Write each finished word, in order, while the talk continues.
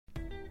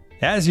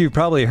As you've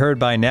probably heard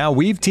by now,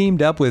 we've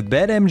teamed up with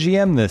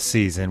BetMGM this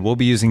season. We'll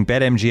be using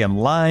BetMGM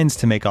lines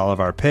to make all of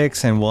our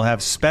picks, and we'll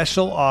have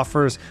special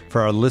offers for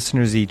our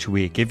listeners each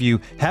week. If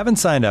you haven't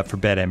signed up for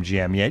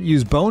BetMGM yet,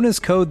 use bonus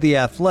code The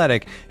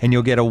Athletic, and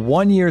you'll get a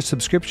 1-year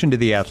subscription to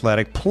The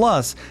Athletic,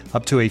 plus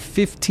up to a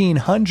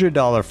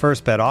 $1,500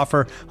 first bet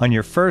offer on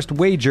your first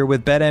wager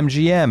with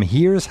BetMGM.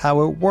 Here's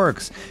how it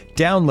works.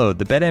 Download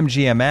the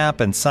BetMGM app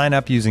and sign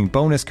up using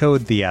bonus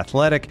code The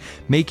Athletic.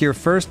 Make your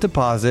first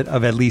deposit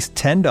of at least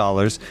 $10.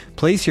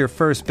 Place your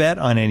first bet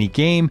on any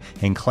game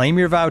and claim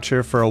your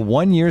voucher for a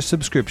 1-year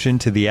subscription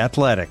to The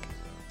Athletic.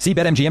 See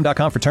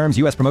BetMGM.com for terms.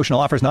 U.S. promotional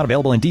offers not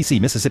available in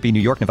D.C., Mississippi, New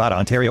York, Nevada,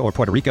 Ontario, or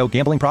Puerto Rico.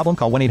 Gambling problem?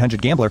 Call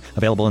 1-800-GAMBLER.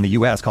 Available in the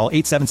U.S. Call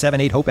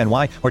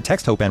 877-8-HOPE-NY or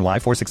text HOPE-NY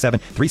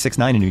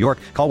 467-369 in New York.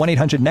 Call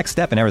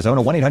 1-800-NEXT-STEP in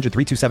Arizona.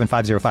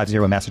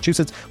 1-800-327-5050 in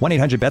Massachusetts.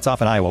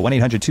 1-800-BETS-OFF in Iowa.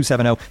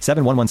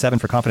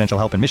 1-800-270-7117 for confidential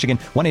help in Michigan.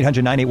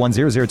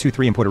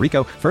 1-800-981-0023 in Puerto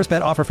Rico. First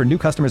bet offer for new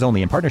customers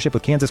only in partnership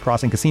with Kansas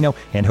Crossing Casino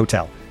and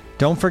Hotel.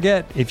 Don't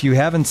forget, if you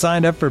haven't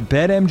signed up for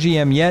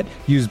BetMGM yet,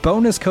 use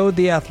bonus code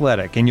The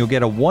Athletic, and you'll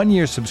get a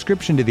 1-year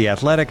subscription to The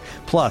Athletic,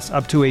 plus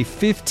up to a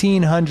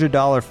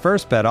 $1,500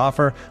 first bet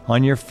offer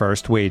on your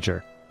first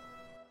wager.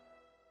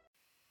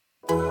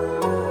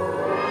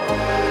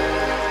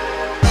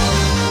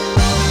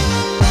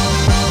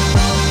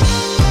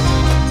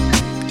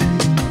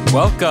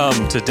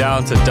 Welcome to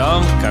Down to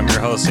Dunk. I'm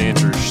your host,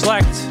 Andrew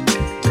Schlecht.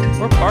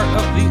 We're part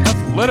of the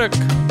Athletic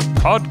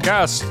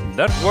Podcast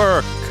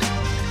Network.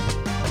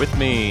 With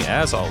me,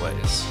 as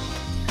always,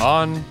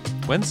 on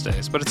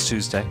Wednesdays, but it's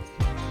Tuesday.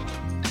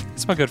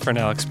 It's my good friend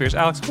Alex Spears.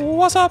 Alex,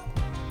 what's up?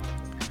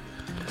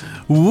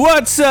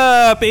 What's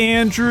up,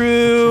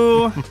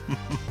 Andrew?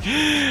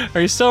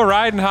 Are you still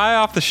riding high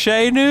off the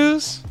Shea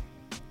news?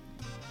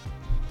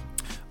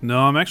 No,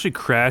 I'm actually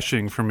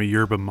crashing from a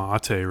yerba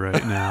mate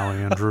right now,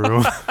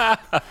 Andrew.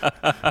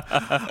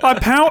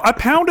 I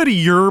pounded a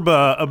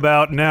yerba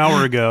about an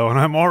hour ago, and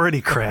I'm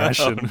already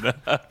crashing.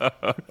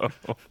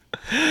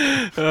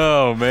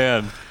 Oh,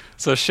 man.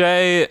 So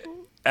Shea,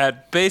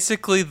 at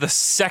basically the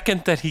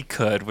second that he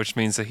could, which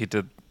means that he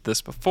did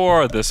this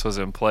before, this was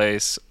in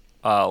place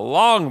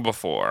long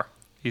before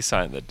he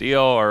signed the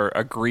deal or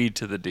agreed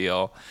to the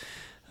deal,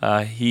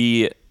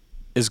 he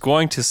is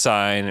going to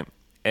sign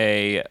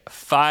a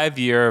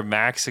 5-year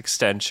max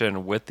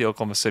extension with the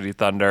Oklahoma City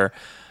Thunder.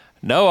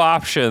 No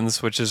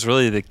options, which is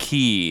really the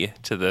key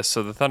to this.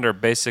 So the Thunder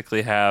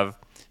basically have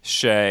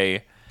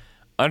Shea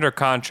under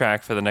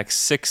contract for the next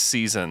 6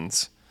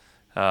 seasons,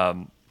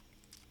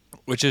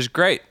 which is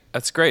great.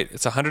 That's great.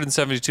 It's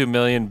 $172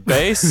 million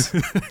base.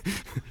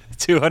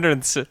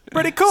 200.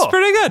 Pretty cool. It's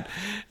pretty good.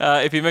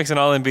 If he makes an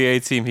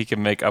All-NBA team, he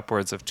can make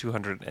upwards of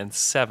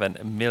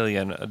 $207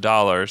 million.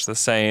 The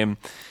same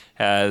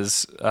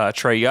as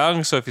Trae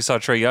Young. So if you saw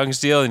Trae Young's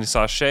deal and you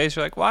saw Shea's,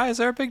 you're like, why is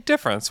there a big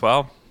difference?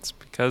 Well, it's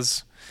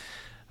because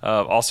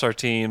All-Star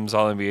teams,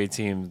 All-NBA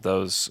teams,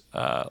 those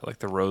like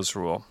the Rose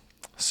Rule.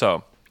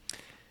 So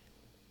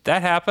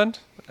that happened.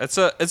 It's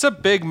a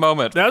big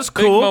moment. That's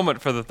big cool.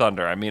 moment for the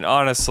Thunder. I mean,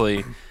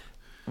 honestly,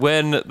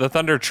 when the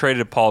Thunder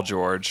traded Paul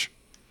George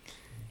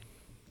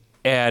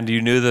and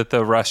you knew that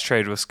the Russ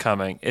trade was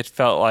coming, it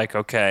felt like,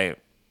 okay,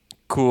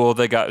 cool,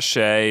 they got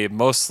Shea.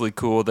 Mostly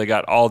cool, they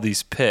got all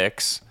these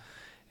picks.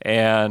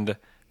 And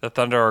the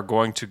Thunder are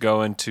going to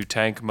go into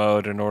tank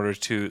mode in order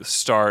to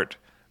start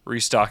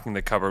restocking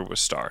the cupboard with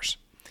stars.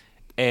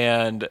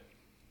 And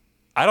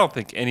I don't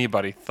think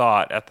anybody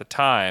thought at the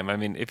time, I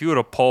mean, if you would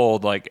have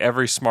polled like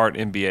every smart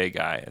NBA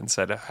guy and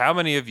said, how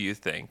many of you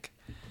think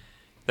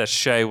that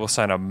Shea will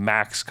sign a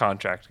max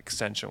contract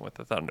extension with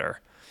the Thunder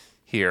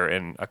here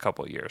in a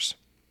couple of years?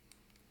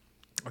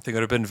 I think it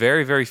would have been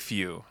very, very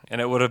few.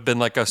 And it would have been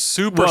like a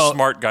super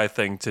smart guy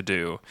thing to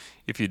do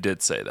if you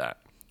did say that.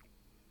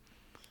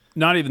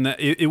 Not even that.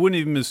 It wouldn't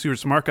even be a super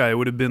smart guy. It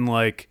would have been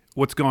like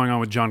what's going on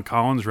with John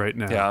Collins right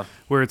now. Yeah.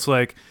 Where it's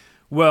like,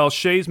 well,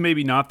 Shea's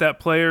maybe not that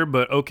player,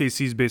 but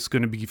OKC's basically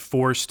going to be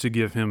forced to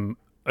give him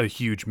a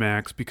huge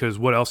max because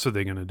what else are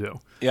they going to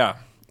do? Yeah,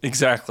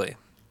 exactly.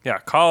 Yeah,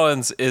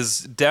 Collins is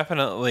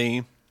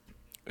definitely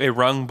a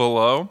rung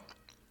below,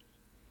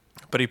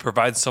 but he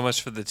provides so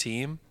much for the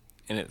team,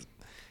 and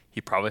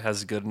he probably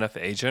has a good enough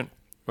agent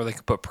where they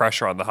could put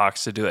pressure on the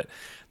Hawks to do it.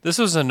 This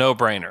was a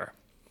no-brainer.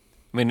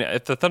 I mean,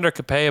 if the Thunder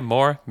could pay him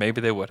more,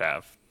 maybe they would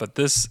have. But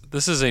this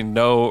is a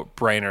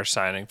no-brainer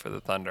signing for the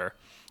Thunder.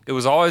 It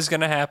was always going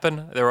to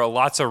happen. There were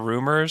lots of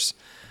rumors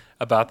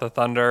about the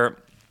Thunder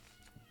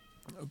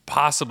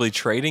possibly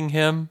trading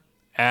him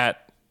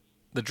at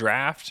the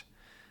draft.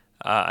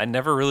 I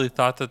never really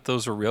thought that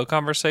those were real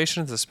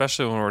conversations,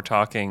 especially when we're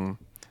talking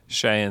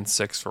Shea and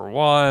 6 for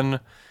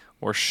 1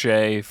 or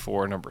Shea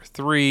for number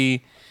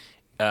 3.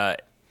 The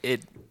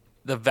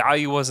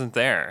value wasn't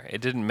there.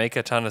 It didn't make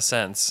a ton of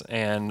sense,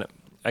 and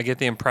I get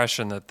the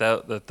impression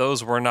that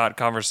those were not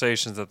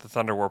conversations that the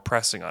Thunder were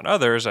pressing on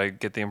others. I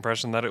get the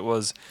impression that it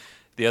was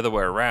the other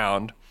way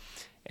around,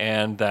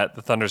 and that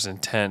the Thunder's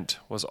intent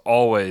was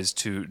always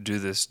to do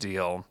this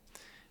deal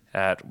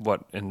at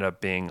what ended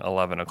up being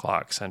 11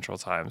 o'clock Central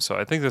Time. So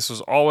I think this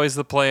was always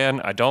the plan.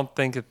 I don't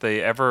think that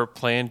they ever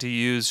planned to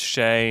use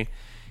Shea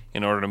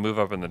in order to move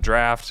up in the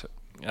draft.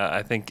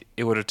 I think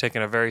it would have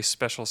taken a very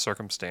special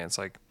circumstance,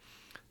 like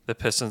the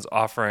Pistons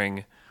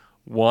offering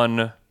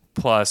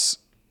 1+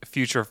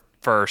 future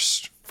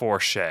first for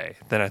Shea.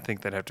 Then I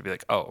think they'd have to be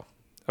like, oh,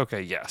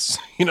 okay, yes.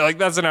 Like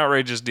that's an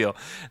outrageous deal.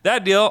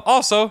 That deal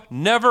also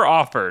never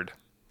offered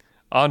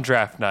on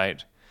draft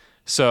night.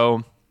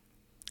 So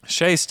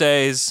Shea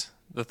stays.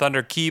 The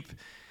Thunder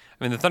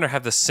the Thunder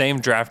have the same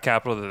draft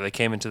capital that they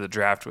came into the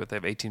draft with. They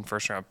have 18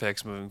 first-round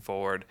picks moving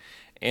forward.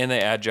 And they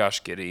add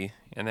Josh Giddey.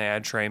 And they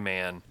add Trey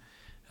Mann.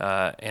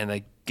 And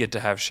they get to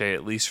have Shea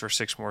at least for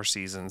 6 more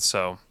seasons.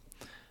 So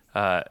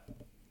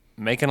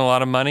making a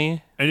lot of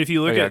money. And if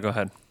you look go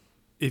ahead.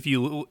 If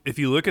you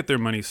look at their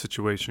money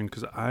situation,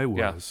 because I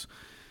was,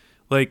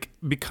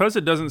 because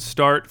it doesn't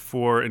start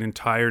for an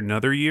entire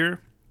another year,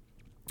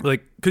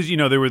 because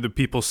there were the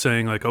people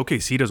saying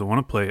OKC doesn't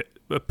want to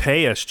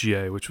pay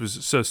SGA, which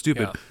was so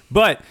stupid. Yeah.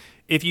 But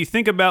if you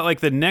think about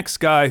the next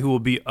guy who will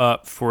be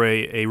up for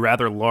a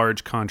rather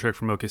large contract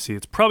from OKC,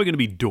 it's probably going to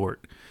be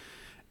Dort.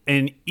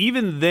 And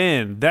even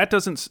then,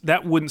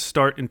 that wouldn't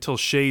start until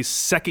Shea's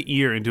second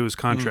year into his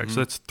contract. Mm-hmm.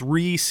 So that's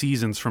 3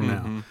 seasons from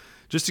now.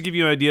 Just to give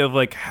you an idea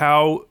of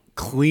how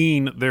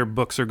clean their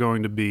books are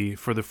going to be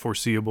for the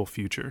foreseeable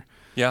future.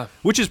 Yeah.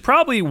 Which is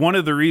probably one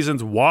of the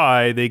reasons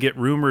why they get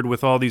rumored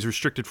with all these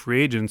restricted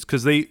free agents,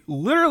 because they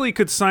literally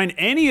could sign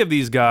any of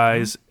these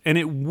guys and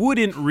it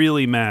wouldn't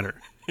really matter.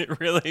 It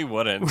really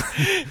wouldn't.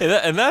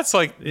 And that's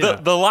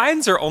the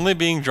lines are only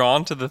being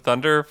drawn to the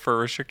Thunder for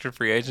restricted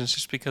free agents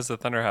just because the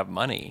Thunder have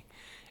money.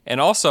 And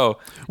also...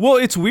 Well,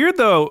 it's weird,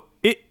 though.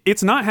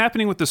 It's not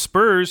happening with the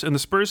Spurs, and the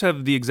Spurs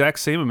have the exact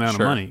same amount of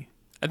money.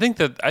 I think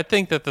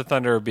that the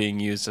Thunder are being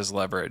used as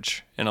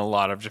leverage in a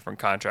lot of different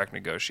contract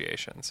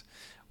negotiations,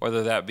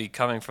 whether that be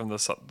coming from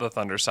the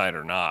Thunder side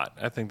or not.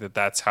 I think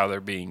that's how they're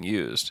being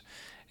used.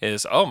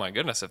 Is, oh my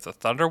goodness, if the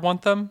Thunder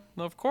want them,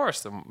 of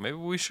course, then maybe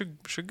we should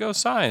go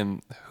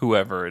sign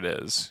whoever it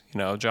is.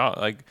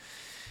 John,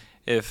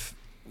 if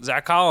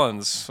Zach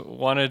Collins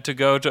wanted to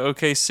go to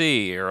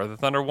OKC or the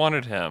Thunder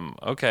wanted him,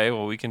 okay,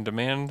 well, we can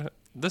demand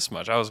this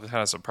much. I was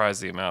kind of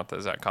surprised the amount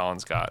that Zach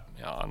Collins got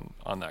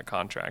on that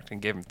contract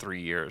and gave him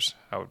 3 years.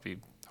 I would be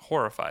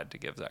horrified to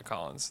give Zach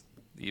Collins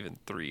even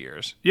 3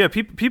 years. Yeah,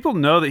 people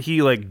know that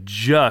he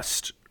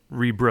just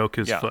rebroke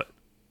his foot.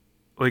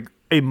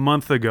 A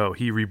month ago,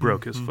 he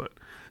rebroke his foot.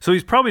 So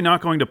he's probably not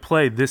going to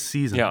play this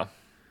season. Yeah.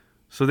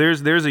 So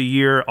there's a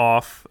year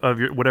off of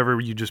whatever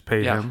you just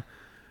paid him.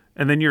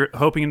 And then you're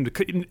hoping him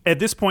to... At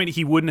this point,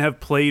 he wouldn't have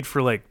played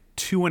for 2.5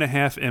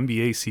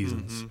 NBA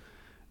seasons.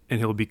 And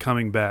he'll be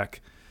coming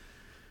back.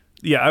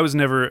 Yeah, I was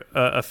never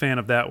a fan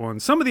of that one.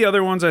 Some of the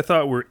other ones I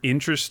thought were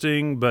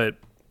interesting, but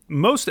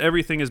most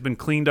everything has been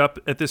cleaned up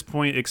at this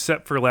point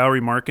except for Lauri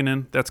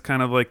Markkanen. That's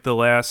kind of the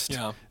last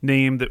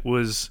name that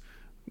was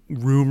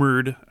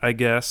rumored, I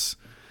guess.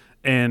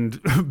 And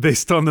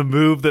based on the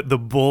move that the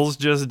Bulls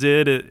just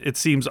did, it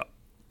seems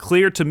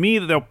clear to me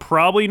that they're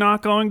probably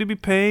not going to be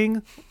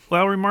paying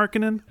Lauri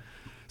Markkanen.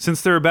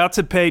 Since they're about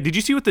to pay, did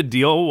you see what the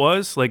deal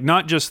was?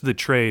 Not just the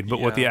trade, but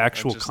what the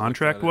actual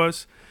contract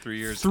was? 3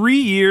 years. 3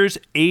 years,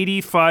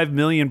 $85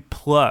 million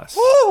plus.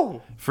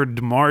 Woo! For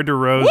DeMar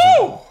DeRozan.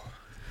 Woo!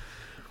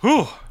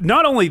 Whew.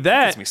 Not only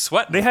that, gets me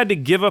sweating. They had to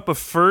give up a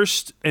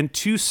first and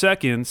 2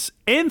 seconds,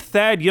 and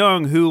Thad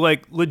Young, who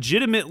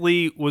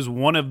legitimately was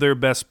one of their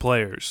best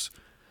players.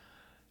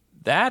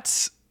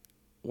 That's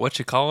what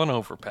you call an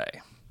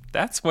overpay.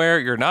 That's where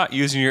you're not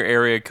using your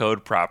area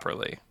code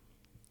properly.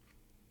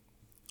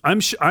 I'm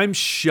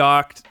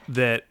shocked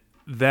that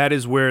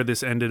is where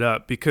this ended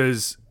up,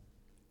 because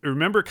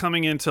remember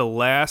coming into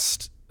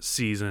last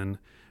season,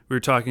 we were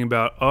talking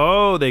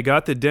about, they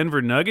got the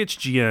Denver Nuggets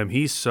GM.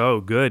 He's so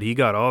good. He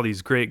got all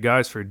these great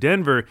guys for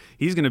Denver.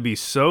 He's going to be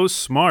so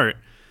smart.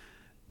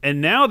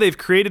 And now they've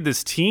created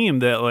this team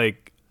that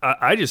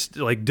I just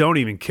don't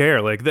even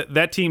care.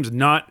 That team's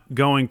not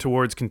going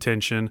towards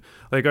contention.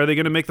 Are they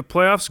going to make the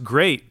playoffs?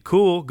 Great,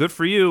 cool, good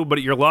for you.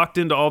 But you're locked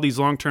into all these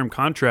long-term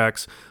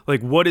contracts.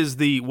 What is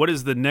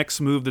the next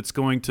move that's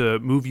going to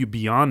move you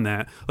beyond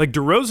that?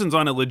 DeRozan's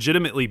on a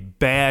legitimately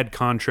bad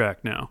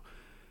contract now.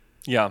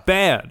 Yeah,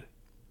 bad.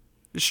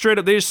 Straight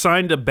up, they just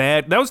signed a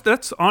bad.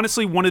 That's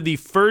honestly one of the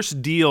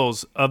first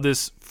deals of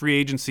this free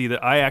agency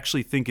that I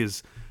actually think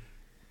is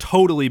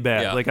totally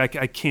bad. Yeah.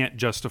 I can't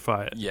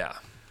justify it.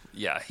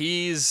 Yeah,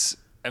 he's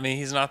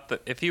not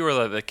if he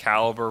were the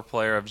caliber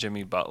player of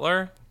Jimmy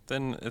Butler,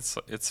 then it's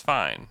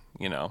fine,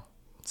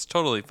 It's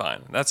totally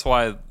fine. That's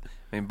why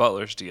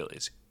Butler's deal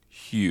is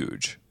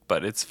huge,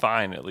 but it's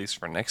fine at least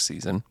for next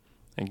season.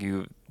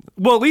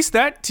 Well, at least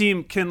that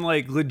team can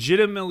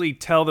legitimately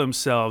tell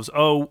themselves,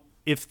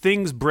 if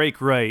things break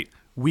right,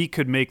 we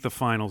could make the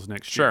finals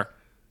next year. Sure.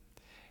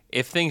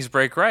 If things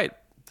break right,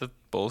 the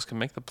Bulls can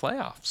make the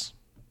playoffs.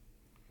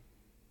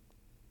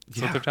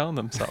 That's what they're telling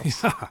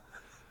themselves. Yeah.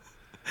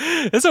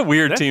 It's a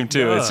weird team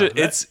too.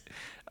 It's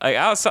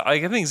outside.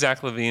 I think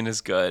Zach LaVine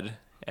is good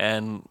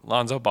and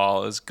Lonzo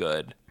Ball is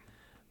good,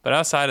 But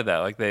outside of that,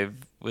 like they've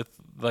with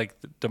like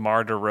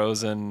DeMar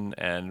DeRozan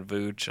and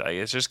Vooch, like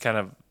it's kind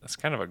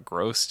of a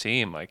gross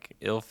team, like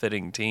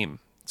ill-fitting team.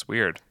 It's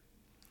weird.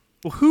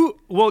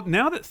 Well,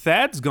 now that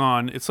Thad's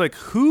gone, it's like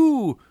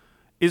who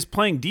is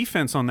playing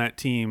defense on that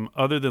team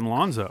other than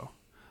Lonzo?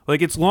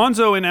 Like it's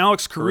Lonzo and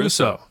Alex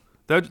Caruso.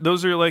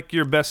 Those are like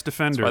your best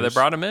defenders. That's why they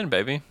brought him in,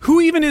 baby. Who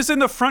even is in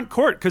the front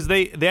court? Because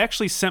they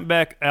actually sent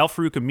back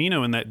Al-Farouq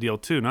Amino in that deal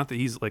too. Not that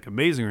he's like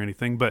amazing or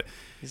anything, but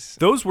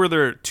those were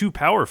their two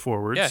power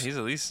forwards. Yeah, he's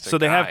at least so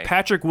they have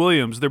Patrick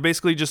Williams. They're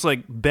basically just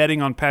like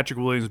betting on Patrick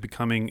Williams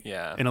becoming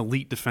an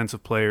elite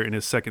defensive player in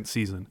his second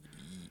season.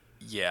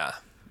 Yeah,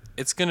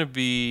 it's gonna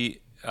be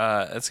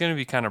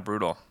kind of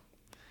brutal.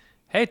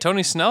 Hey,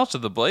 Tony Snell to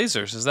the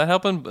Blazers. Is that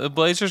helping the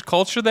Blazers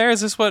culture there? Is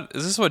this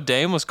what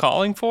Dame was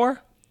calling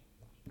for?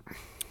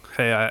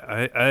 Hey,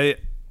 I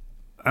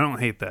don't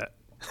hate that.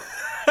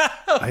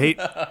 I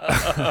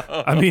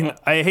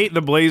hate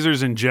the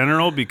Blazers in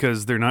general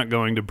because they're not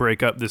going to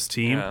break up this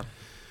team. Yeah.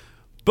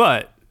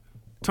 But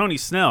Tony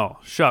Snell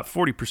shot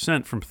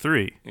 40% from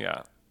 3.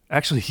 Yeah.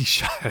 Actually, he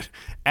shot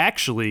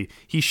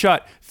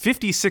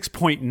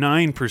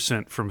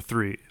 56.9% from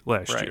 3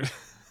 last year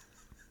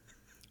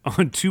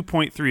on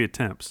 2.3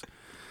 attempts.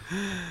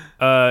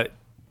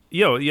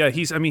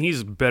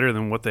 He's better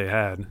than what they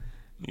had.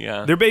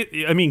 Yeah.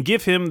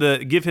 Give him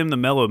the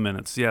mellow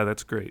minutes. Yeah,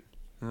 that's great.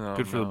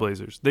 Good for the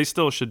Blazers. They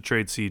still should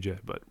trade CJ,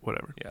 but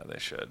whatever. Yeah, they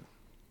should.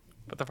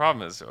 But the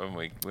problem is,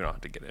 we don't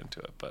have to get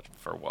into it. But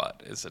for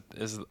what is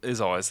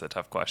always the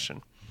tough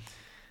question.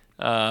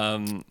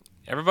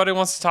 Everybody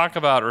wants to talk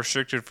about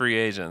restricted free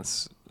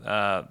agents.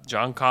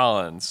 John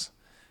Collins.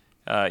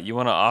 You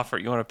want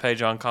to pay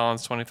John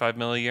Collins $25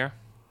 million a year?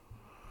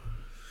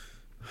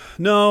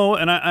 No,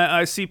 and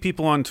I see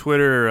people on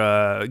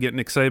Twitter getting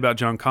excited about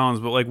John Collins,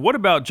 but like, what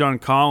about John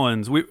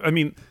Collins?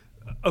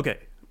 Okay,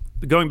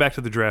 going back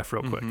to the draft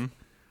real quick.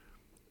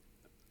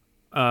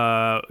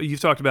 You've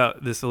talked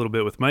about this a little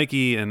bit with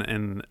Mikey,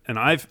 and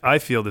I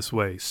feel this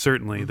way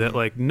certainly that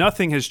like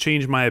nothing has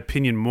changed my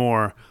opinion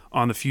more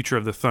on the future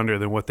of the Thunder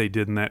than what they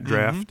did in that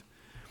draft.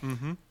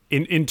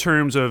 In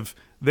terms of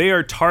they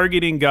are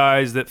targeting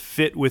guys that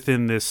fit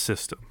within this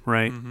system,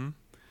 right?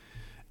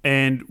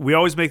 And we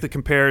always make the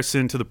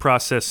comparison to the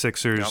process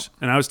Sixers. Yep.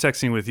 And I was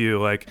texting with you,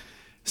 like,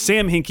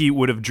 Sam Hinkie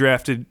would have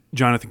drafted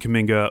Jonathan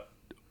Kuminga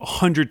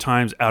 100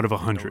 times out of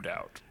 100. No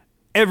doubt.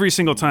 Every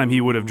single time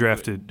he would have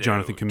drafted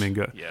Jonathan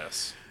Kuminga.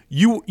 Yes.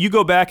 You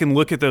go back and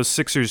look at those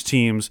Sixers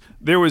teams,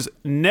 there was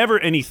never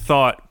any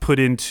thought put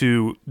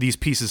into these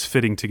pieces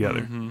fitting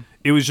together.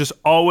 It was just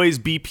always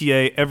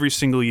BPA every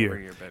single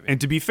year. And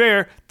to be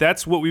fair,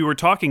 that's what we were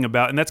talking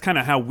about, and that's kind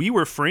of how we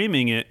were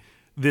framing it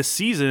this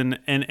season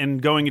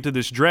and going into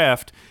this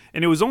draft.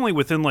 And it was only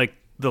within like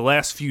the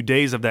last few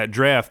days of that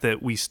draft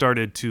that we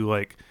started to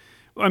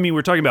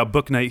we're talking about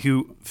Bouknight,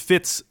 who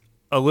fits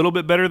a little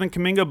bit better than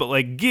Kuminga, but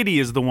like Giddey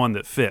is the one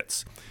that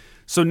fits.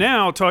 So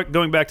now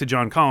going back to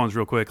John Collins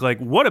real quick, like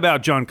what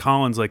about John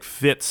Collins like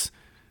fits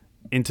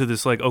into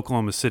this like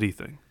Oklahoma City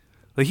thing?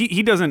 Like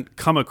he doesn't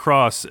come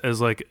across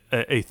as like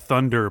a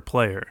Thunder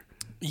player.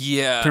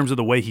 Yeah. In terms of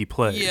the way he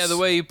plays. Yeah, the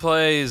way he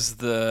plays,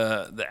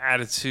 the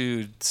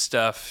attitude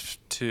stuff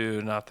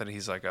too. Not that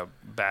he's like a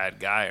bad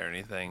guy or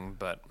anything,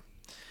 but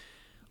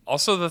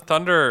also the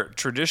Thunder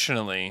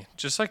traditionally,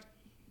 just like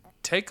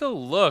take a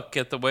look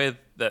at the way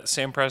that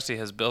Sam Presti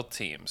has built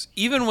teams.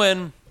 Even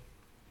when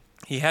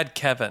he had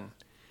Kevin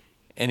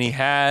and he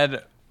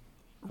had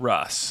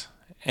Russ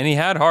and he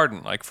had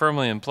Harden like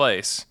firmly in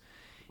place,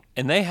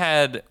 and they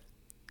had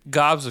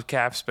gobs of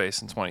cap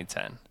space in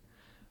 2010.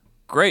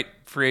 Great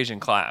free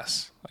agent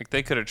class. Like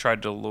they could have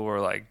tried to lure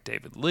like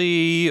David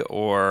Lee,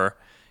 or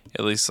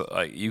at least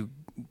like you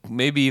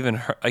maybe even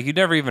like you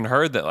never even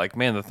heard that like,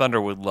 man, the Thunder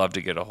would love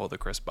to get a hold of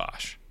Chris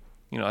Bosh.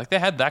 Like they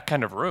had that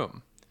kind of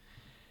room.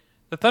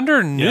 The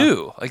Thunder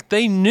knew, like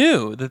they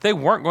knew that they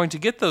weren't going to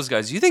get those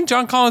guys. You think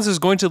John Collins is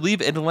going to leave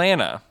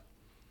Atlanta,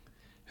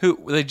 who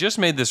they just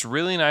made this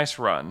really nice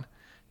run,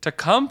 to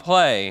come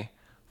play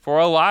for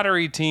a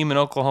lottery team in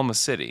Oklahoma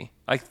City?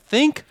 Like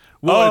think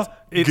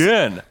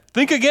again.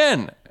 Think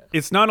again.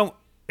 It's not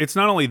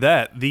only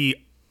that. The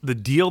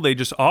deal they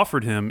just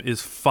offered him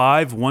is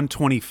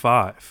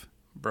 $125,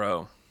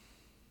 bro.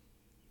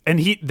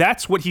 And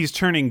that's what he's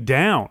turning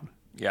down.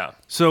 Yeah.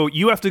 So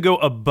you have to go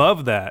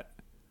above that.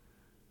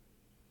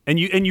 And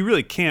you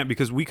really can't,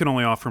 because we can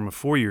only offer him a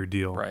 4-year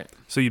deal. Right.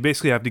 So you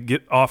basically have to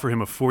offer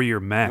him a 4-year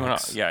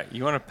max.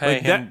 You want to pay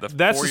him the 4-year max.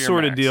 That's the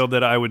sort of deal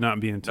that I would not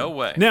be into. No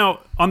way.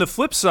 Now, on the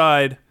flip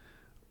side,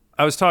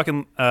 I was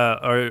talking,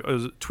 or I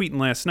was tweeting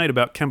last night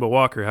about Kemba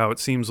Walker, how it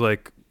seems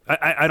like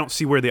I don't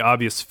see where the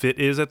obvious fit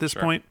is at this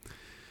point.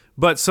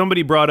 But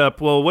somebody brought up,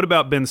 well, what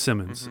about Ben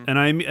Simmons? And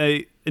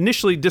I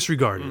initially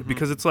disregarded it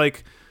because it's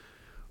like,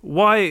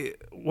 why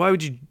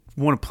would you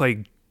want to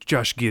play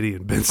Josh Giddey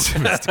and Ben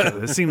Simmons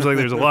together? It seems like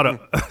there's a lot of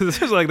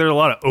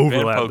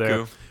overlap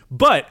there.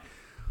 But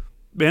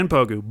Ben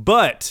Poku.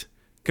 But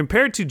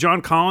compared to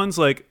John Collins,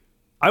 like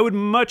I would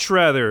much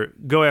rather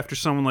go after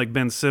someone like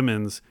Ben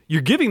Simmons.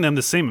 You're giving them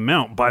the same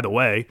amount, by the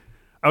way.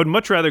 I would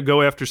much rather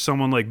go after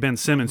someone like Ben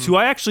Simmons, who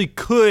I actually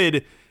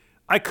could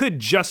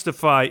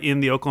justify in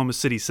the Oklahoma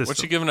City system.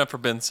 What you giving up for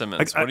Ben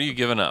Simmons? What are you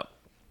giving up?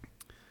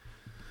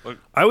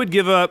 I would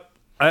give up.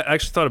 I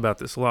actually thought about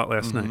this a lot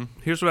last night.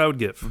 Here's what I would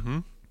give.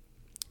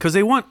 Because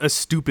they want a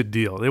stupid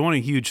deal. They want a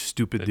huge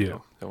stupid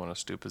deal. They want a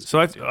stupid So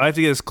I deal. have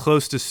to get as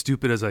close to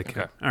stupid as I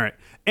can. Okay. All right.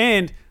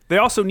 And they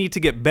also need to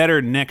get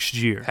better next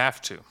year.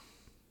 Have to.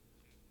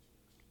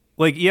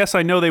 Like, yes,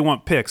 I know they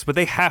want picks, but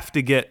they have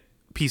to get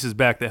pieces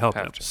back that help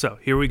Have them. to. So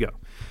here we go.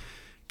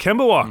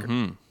 Kemba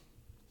Walker,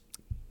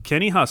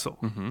 Kenny Hustle,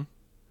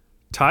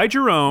 Ty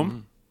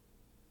Jerome,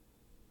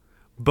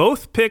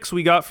 both picks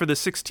we got for the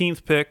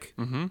 16th pick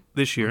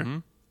this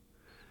year,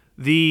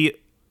 the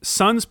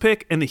Suns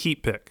pick and the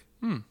Heat pick.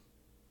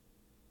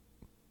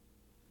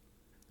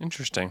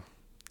 Interesting.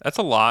 That's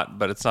a lot,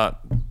 but it's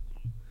not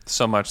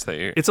so much that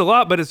you're... It's a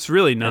lot, but it's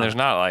really And not. there's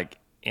not like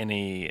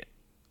any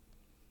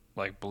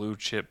like blue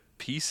chip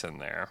piece in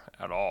there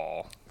at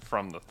all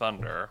from the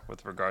Thunder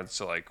with regards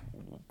to like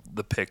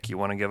the pick you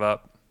want to give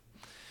up.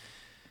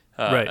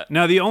 Right.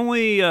 Now the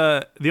only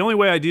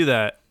way I do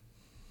that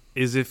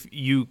is if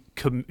you're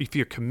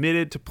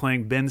committed to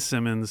playing Ben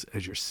Simmons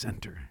as your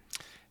center.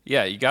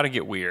 Yeah, you got to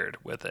get weird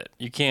with it.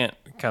 You can't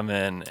come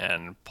in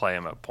and play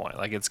him at point.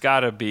 Like it's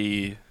got to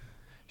be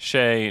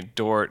Shea,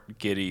 Dort,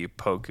 Giddey,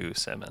 Poku,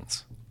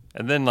 Simmons.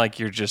 And then like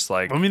you're just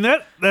like I mean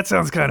that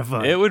sounds kind of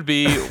fun. it would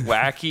be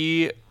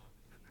wacky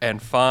and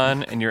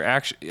fun, and you're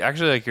actually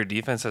like your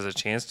defense has a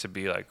chance to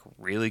be like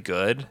really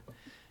good.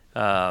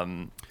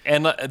 And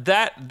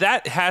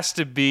that has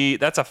to be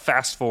that's a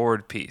fast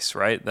forward piece,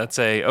 right? That's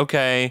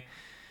okay,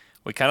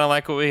 we kind of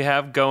like what we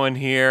have going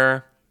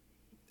here.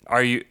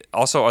 Are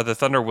the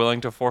Thunder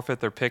willing to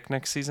forfeit their pick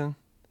next season?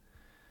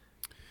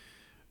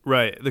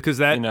 Right, because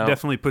that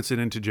definitely puts it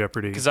into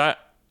jeopardy. Because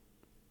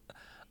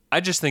I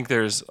just think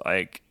there's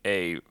like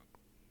a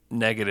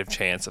negative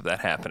chance of that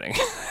happening.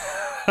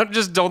 I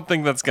just don't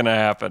think that's going to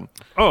happen.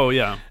 Oh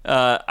yeah.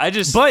 But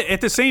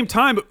at the same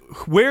time,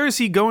 where is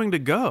he going to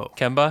go?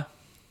 Kemba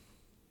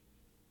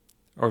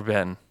or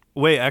Ben?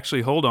 Wait,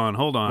 actually, hold on.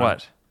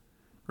 What?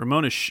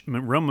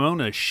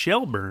 Ramona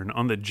Shelburne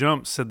on The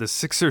Jump said the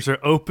Sixers are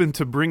open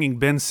to bringing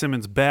Ben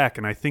Simmons back,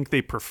 and I think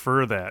they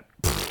prefer that.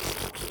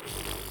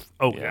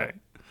 Okay.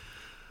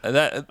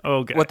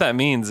 Okay. What that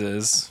means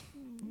is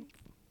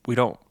we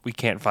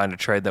can't find a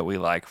trade that we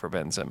like for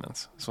Ben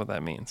Simmons. That's what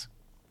that means.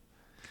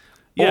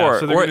 Yeah,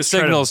 or it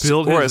signals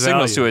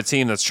value. to a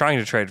team that's trying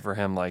to trade for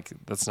him like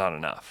that's not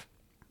enough.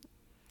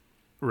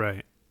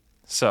 Right.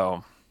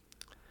 So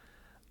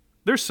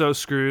they're so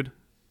screwed.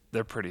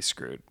 They're pretty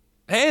screwed.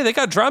 Hey, they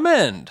got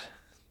Drummond.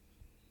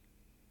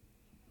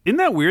 Isn't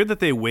that weird that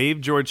they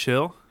waived George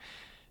Hill?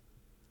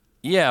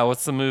 Yeah,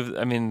 what's the move?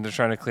 I mean, they're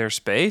trying to clear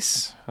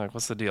space. Like,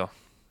 what's the deal?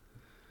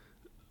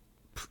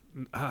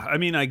 I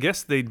mean, I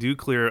guess they do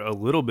clear a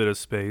little bit of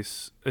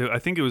space. I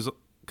think it was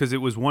because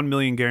it was $1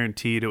 million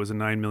guaranteed. It was a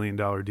 $9 million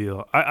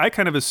deal. I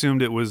kind of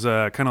assumed it was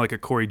kind of like a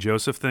Corey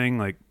Joseph thing,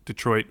 like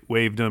Detroit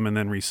waived him and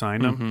then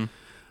re-signed him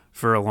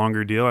for a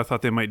longer deal. I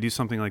thought they might do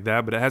something like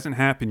that, but it hasn't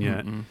happened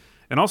yet.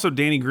 And also,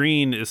 Danny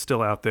Green is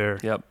still out there.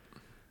 Yep.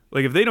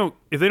 Like if they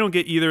don't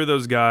get either of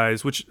those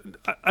guys, which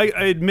I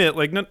admit,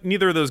 like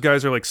neither of those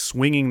guys are like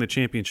swinging the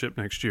championship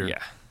next year.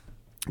 Yeah.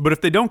 But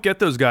if they don't get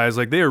those guys,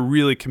 like they are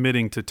really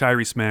committing to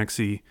Tyrese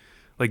Maxey.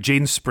 Like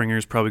Jaden Springer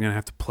is probably going to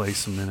have to play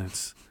some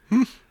minutes.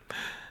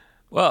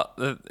 Well,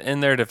 in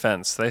their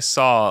defense, they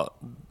saw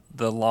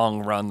the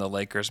long run the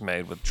Lakers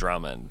made with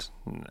Drummond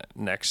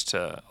next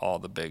to all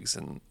the bigs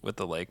and with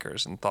the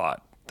Lakers and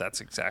thought that's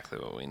exactly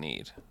what we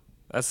need.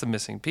 That's the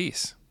missing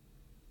piece.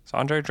 It's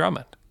Andre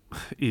Drummond.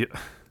 Yeah.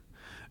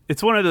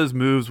 It's one of those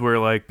moves where,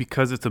 like,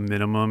 because it's a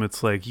minimum,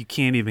 it's like you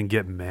can't even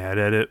get mad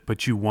at it,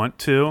 but you want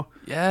to.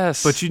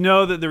 Yes. But you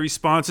know that the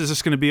response is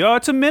just going to be, oh,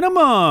 it's a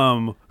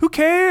minimum. Who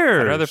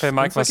cares? I'd rather pay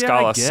Mike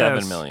Muscala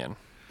 $7 million.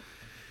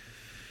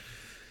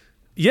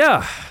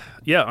 Yeah.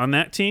 Yeah, on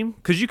that team.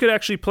 Because you could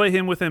actually play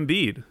him with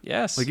Embiid.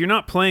 Yes. Like, you're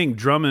not playing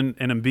Drummond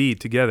and Embiid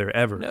together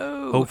ever.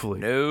 No. Hopefully.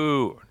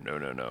 No.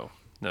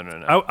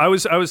 I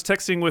was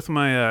texting with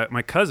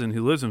my cousin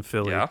who lives in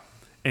Philly. Yeah.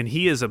 And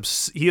he is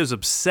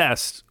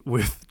obsessed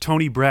with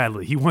Tony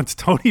Bradley. He wants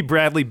Tony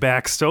Bradley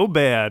back so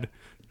bad,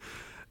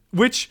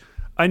 which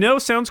I know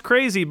sounds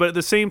crazy, but at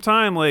the same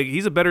time, like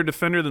he's a better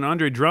defender than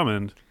Andre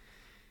Drummond.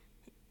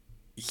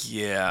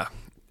 Yeah.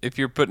 If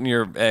you're putting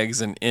your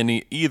eggs in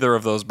either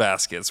of those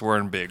baskets, we're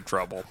in big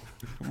trouble.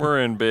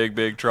 We're in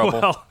big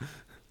trouble. Well,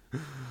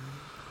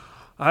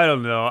 I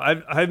don't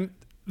know.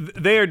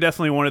 They are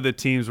definitely one of the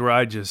teams where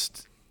I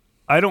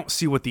don't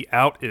see what the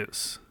out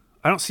is.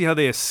 I don't see how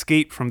they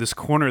escape from this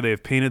corner they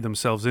have painted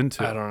themselves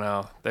into. I don't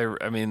know.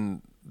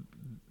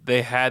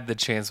 They had the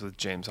chance with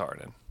James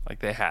Harden. Like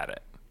they had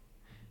it.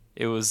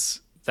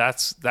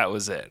 That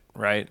was it,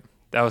 right?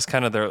 That was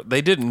kind of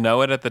they didn't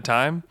know it at the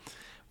time,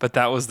 but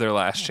that was their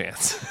last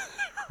chance.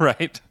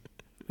 Right?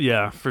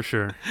 Yeah, for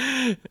sure.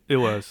 It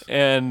was.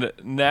 And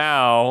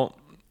now,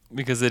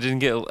 because they didn't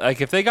get, like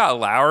if they got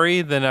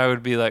Lowry, then I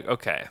would be like,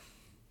 okay,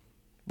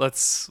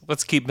 let's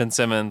keep Ben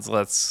Simmons.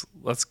 Let's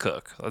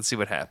cook. Let's see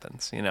what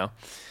happens.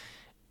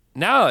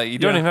 Now you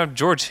don't even have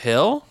George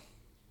Hill.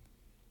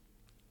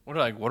 What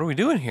are we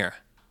doing here?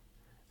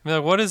 I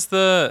mean, what's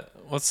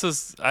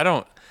this? I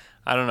don't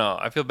know.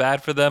 I feel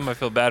bad for them. I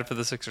feel bad for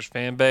the Sixers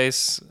fan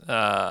base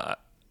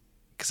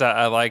because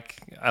I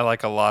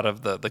like a lot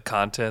of the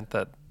content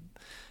that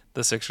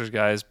the Sixers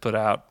guys put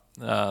out.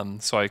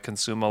 So I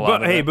consume a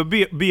lot of it. But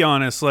be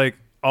honest, like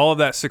all of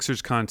that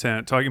Sixers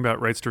content talking about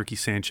rights to Ricky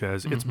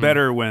Sanchez, it's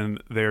better when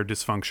they're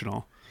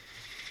dysfunctional.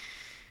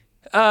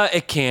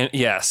 It can,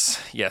 yes,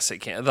 it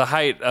can. The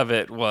height of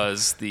it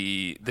was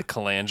the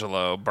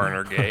Colangelo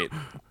Burnergate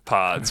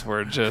pods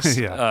were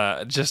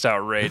just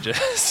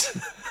outrageous.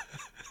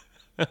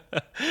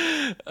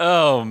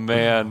 Oh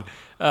man!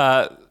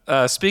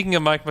 Speaking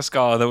of Mike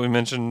Muscala that we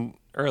mentioned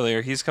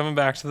earlier, he's coming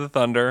back to the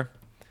Thunder,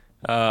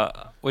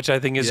 which I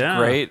think is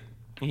great.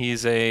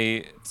 He's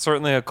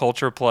certainly a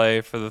culture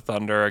play for the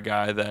Thunder, a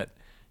guy that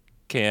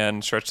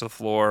can stretch the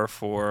floor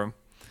for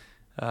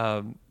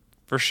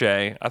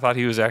Shea. I thought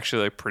he was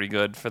actually pretty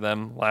good for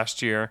them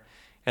last year,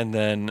 and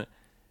then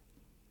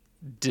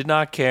did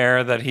not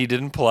care that he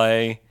didn't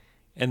play.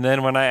 And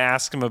then when I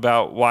asked him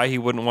about why he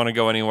wouldn't want to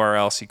go anywhere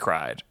else, he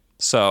cried.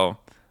 So,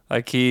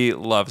 he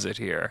loves it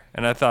here.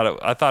 And I thought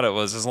it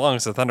was, as long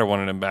as the Thunder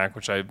wanted him back,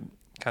 which I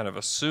kind of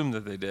assumed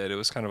that they did, it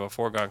was kind of a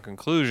foregone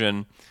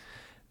conclusion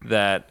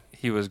that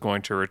he was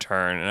going to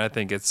return. And I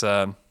think it's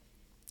a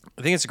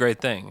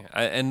great thing.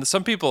 And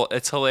some people,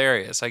 it's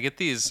hilarious. I get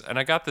these, and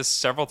I got this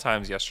several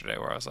times yesterday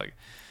where I was like,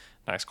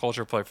 nice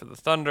culture play for the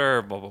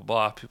Thunder, blah, blah,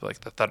 blah. People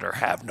like, the Thunder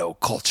have no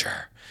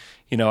culture.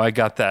 I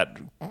got that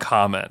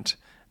comment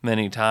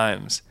many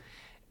times.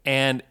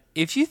 And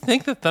if you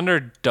think the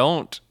Thunder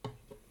don't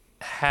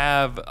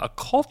have a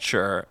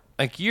culture,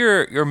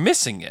 you're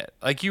missing it.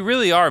 You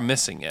really are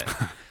missing it.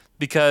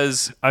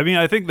 Because I mean,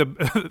 I think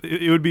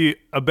it would be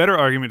a better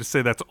argument to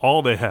say that's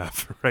all they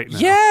have right now.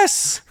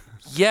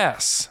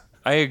 Yes,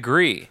 I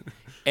agree.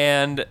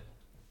 And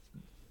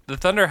the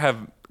Thunder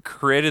have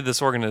created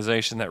this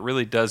organization that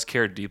really does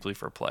care deeply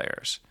for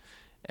players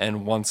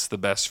and wants the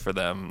best for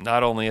them,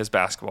 not only as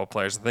basketball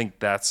players. I think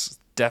that's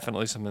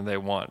definitely something they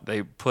want.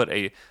 They put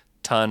a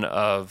ton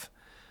of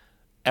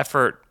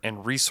effort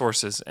and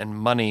resources and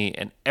money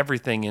and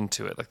everything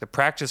into it. The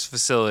practice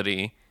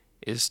facility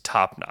is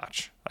top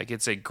notch.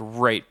 It's a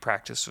great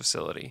practice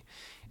facility.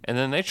 And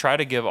then they try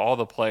to give all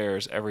the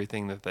players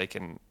everything that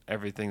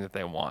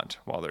they want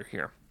while they're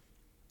here.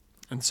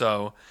 And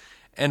so,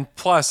 and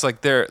plus,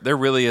 there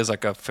really is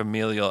a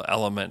familial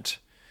element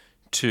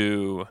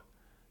to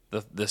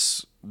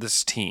this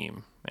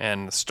team,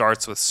 and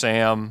starts with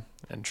Sam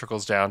and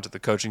trickles down to the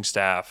coaching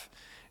staff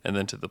and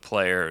then to the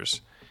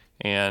players.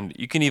 And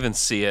you can even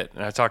see it.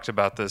 And I talked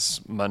about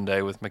this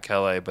Monday with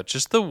Michele, but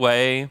just the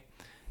way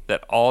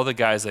that all the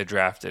guys they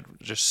drafted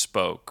just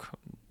spoke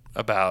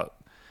about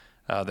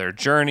their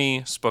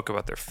journey, spoke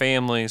about their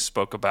families,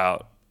 spoke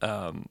about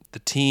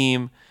the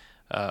team.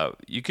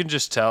 You can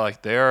just tell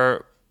they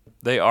are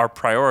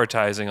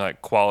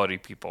prioritizing quality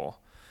people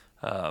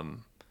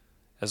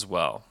as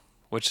well.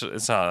 Which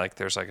it's not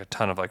there's a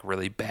ton of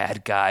really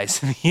bad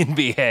guys in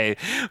the NBA,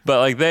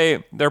 but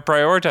they're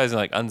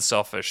prioritizing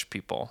unselfish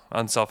people,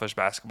 unselfish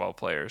basketball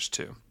players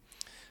too.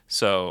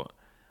 So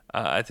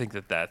I think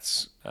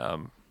that's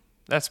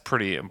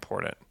pretty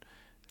important.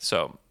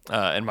 So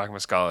and Mike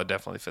Muscala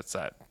definitely fits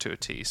that to a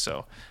T.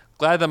 So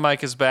glad that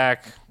Mike is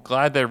back.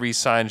 Glad they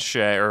re-signed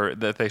Shea, or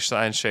that they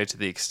signed Shea to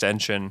the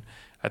extension.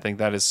 I think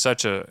that is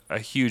such a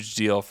huge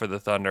deal for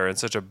the Thunder and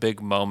such a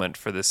big moment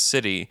for this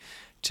city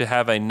to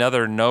have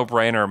another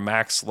no-brainer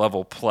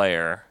max-level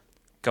player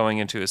going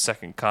into his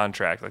second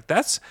contract.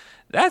 That's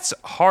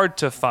hard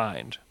to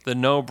find, the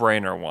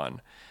no-brainer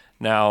one.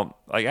 Now,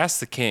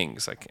 ask the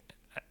Kings.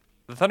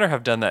 The Thunder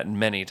have done that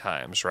many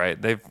times, right?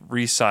 They've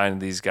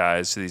re-signed these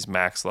guys to these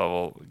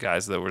max-level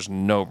guys that was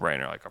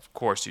no-brainer. Of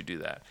course you do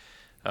that.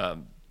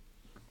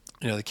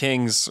 The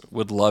Kings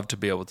would love to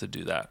be able to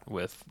do that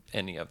with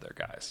any of their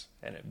guys,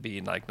 and it be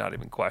not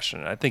even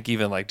questioned. I think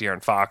even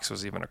De'Aaron Fox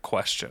was even a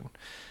question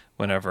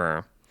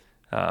whenever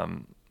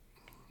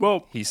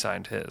he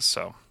signed his.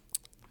 So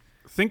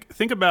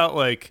think about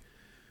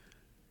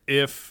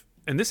if,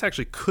 and this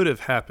actually could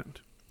have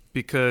happened,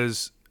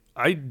 because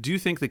I do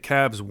think the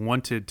Cavs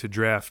wanted to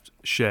draft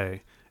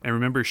Shea, and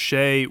remember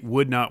Shea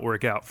would not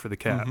work out for the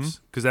Cavs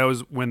because that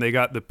was when they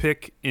got the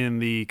pick in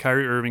the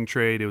Kyrie Irving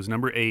trade. It was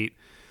number 8,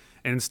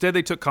 and instead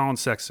they took Colin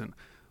Sexton.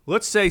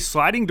 Let's say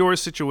sliding door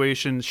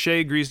situation,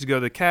 Shea agrees to go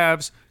to the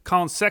Cavs,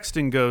 Colin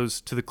Sexton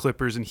goes to the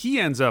Clippers, and he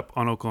ends up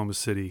on Oklahoma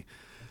City.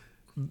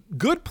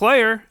 Good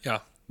player,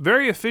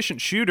 very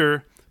efficient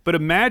shooter, but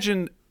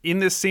imagine in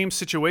this same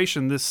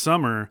situation this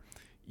summer,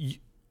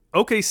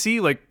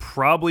 OKC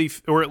probably,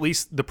 or at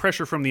least the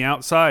pressure from the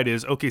outside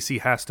is OKC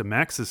has to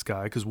max this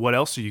guy because what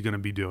else are you going to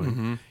be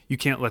doing? You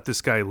can't let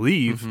this guy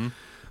leave.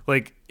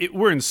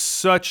 We're in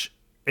such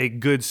a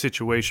good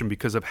situation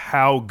because of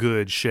how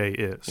good Shea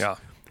is. Yeah.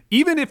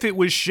 Even if it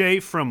was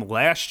Shea from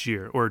last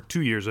year or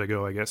 2 years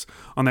ago, I guess,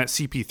 on that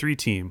CP3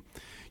 team,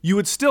 you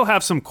would still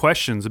have some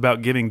questions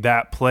about giving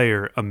that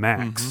player a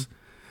max.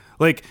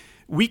 Like,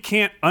 we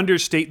can't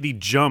understate the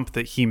jump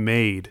that he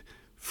made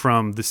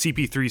from the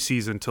CP3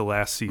 season to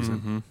last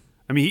season.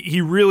 I mean,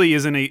 he really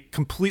is in a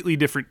completely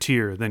different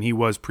tier than he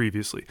was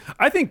previously.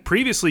 I think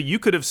previously you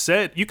could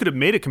have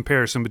made a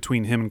comparison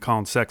between him and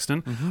Colin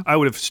Sexton. I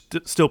would have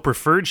still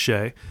preferred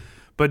Shea.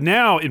 But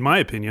now, in my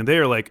opinion, they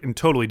are like in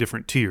totally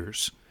different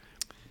tiers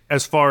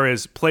as far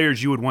as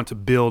players you would want to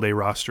build a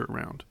roster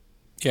around.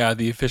 Yeah,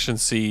 the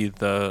efficiency,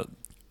 the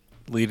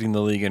leading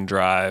the league in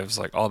drives,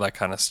 like all that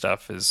kind of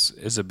stuff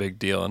is a big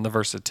deal. And the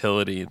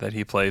versatility that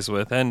he plays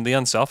with and the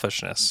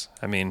unselfishness.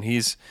 I mean,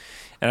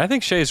 and I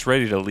think Shea's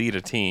ready to lead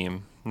a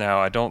team. Now,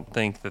 I don't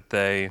think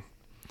this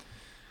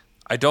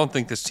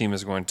team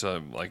is going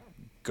to like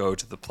go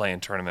to the play-in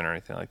tournament or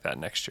anything like that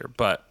next year.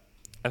 But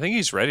I think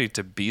he's ready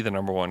to be the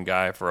number one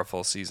guy for a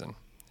full season.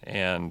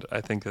 And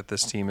I think that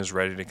this team is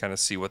ready to kind of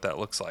see what that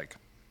looks like.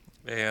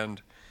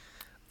 And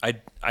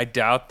I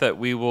doubt that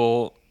we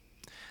will,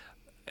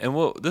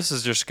 and this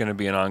is just going to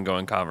be an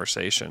ongoing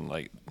conversation.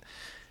 Like,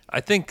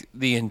 I think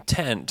the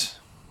intent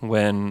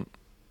when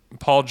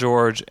Paul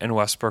George and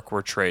Westbrook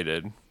were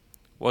traded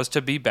was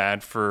to be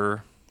bad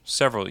for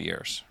several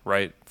years,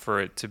 right? For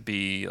it to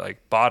be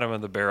like bottom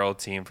of the barrel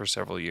team for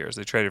several years.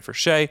 They traded for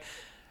Shea.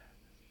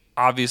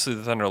 Obviously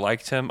the Thunder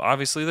liked him.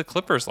 Obviously the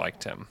Clippers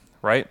liked him,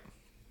 right?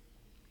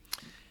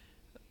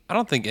 I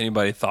don't think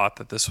anybody thought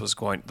that this was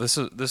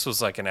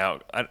like an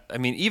out. I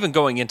mean, even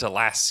going into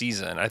last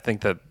season, I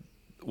think that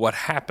what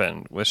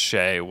happened with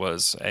Shea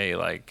was a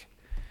like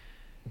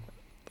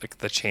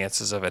the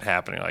chances of it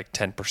happening, like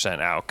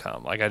 10%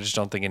 outcome. Like, I just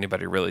don't think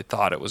anybody really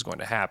thought it was going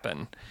to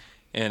happen.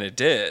 And it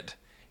did.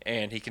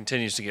 And he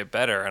continues to get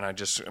better. And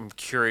I'm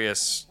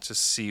curious to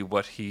see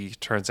what he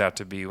turns out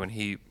to be when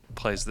he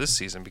plays this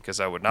season, because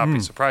I would not be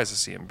surprised to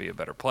see him be a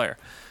better player.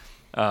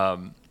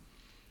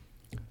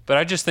 But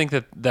I just think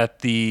that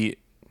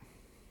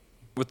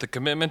with the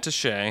commitment to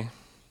Shea,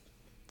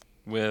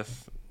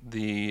 with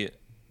the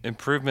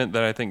improvement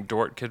that I think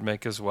Dort could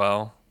make as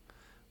well,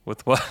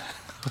 with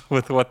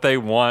what they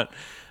want,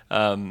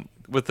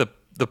 with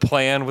the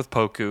plan with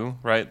Poku,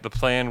 right? The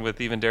plan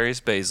with even Darius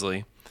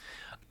Bazley.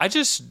 I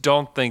just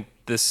don't think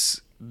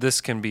this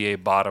can be a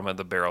bottom of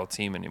the barrel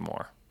team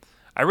anymore.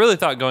 I really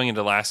thought going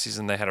into last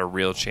season they had a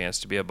real chance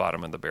to be a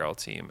bottom of the barrel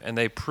team, and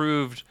they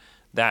proved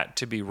that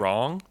to be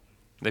wrong.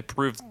 They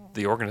proved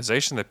the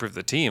organization, they proved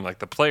the team, like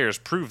the players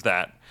proved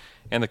that,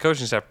 and the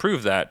coaching staff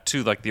proved that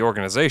to like the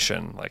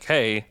organization. Like,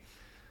 hey,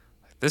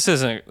 this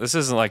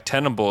isn't like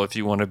tenable if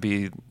you want to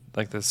be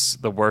like this,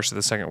 the worst or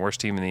the second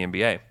worst team in the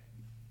NBA.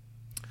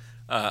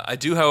 I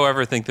do,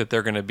 however, think that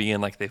they're going to be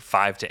in like the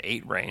 5 to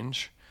 8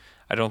 range.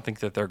 I don't think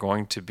that they're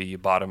going to be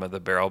bottom of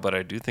the barrel, but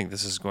I do think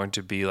this is going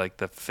to be like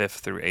the 5th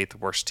through 8th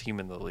worst team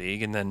in the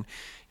league. And then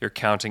you're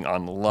counting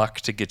on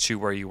luck to get you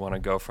where you want to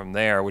go from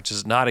there, which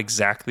is not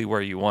exactly where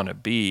you want to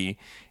be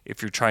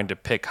if you're trying to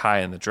pick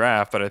high in the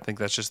draft. But I think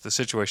that's just the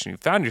situation you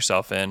found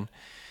yourself in.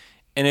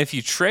 And if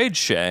you trade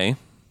Shea,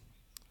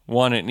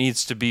 one, it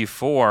needs to be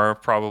for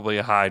probably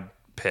a high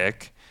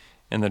pick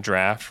in the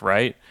draft,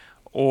 right?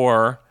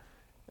 Or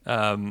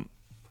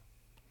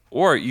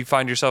you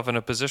find yourself in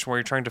a position where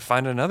you're trying to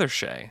find another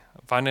Shea,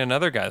 find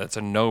another guy that's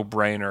a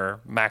no-brainer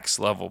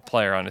max-level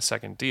player on his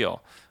second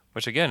deal,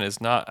 which, again, is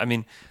not – I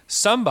mean,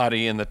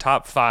 somebody in the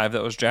top 5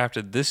 that was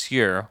drafted this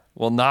year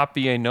will not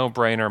be a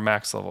no-brainer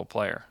max-level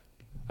player.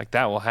 Like,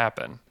 that will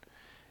happen.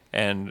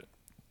 And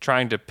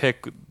trying to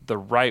pick the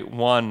right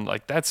one,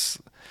 like, that's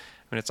 –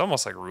 I mean, it's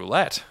almost like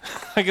roulette.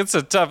 Like, that's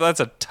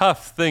a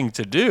tough thing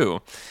to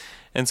do.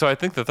 And so I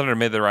think the Thunder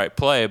made the right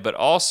play, but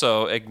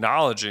also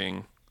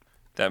acknowledging –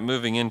 that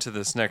moving into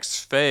this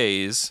next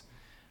phase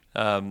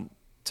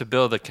to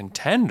build a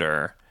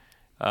contender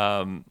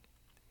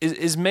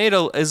is made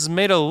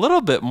a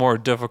little bit more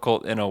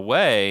difficult in a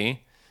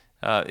way.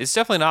 It's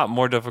definitely not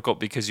more difficult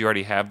because you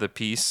already have the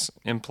piece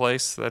in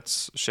place.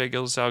 That's Shai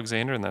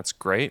Gilgeous-Alexander, and that's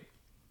great.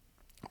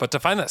 But to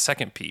find that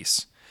second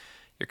piece,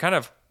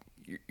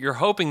 you're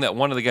hoping that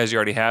one of the guys you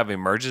already have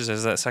emerges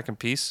as that second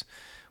piece,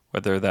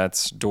 whether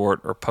that's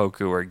Dort or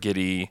Poku or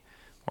Giddey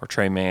or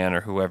Trey Mann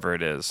or whoever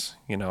it is.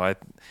 You know,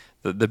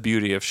 The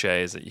beauty of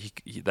Shea is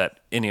that that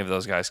any of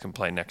those guys can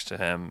play next to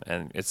him,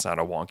 and it's not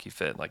a wonky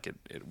fit. Like,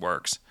 it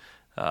works.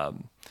 But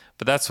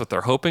that's what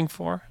they're hoping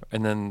for,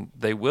 and then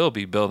they will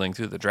be building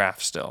through the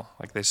draft still.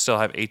 Like, they still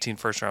have 18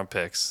 first-round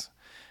picks.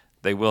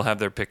 They will have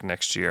their pick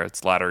next year.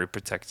 It's lottery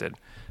protected,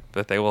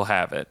 but they will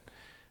have it.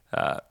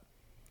 I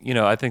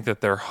think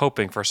that they're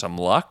hoping for some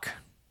luck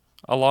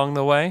along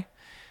the way,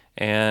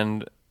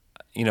 and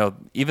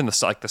even the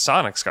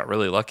Sonics got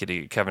really lucky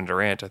to get Kevin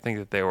Durant. I think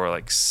that they were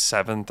like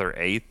 7th or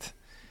 8th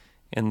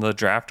in the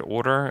draft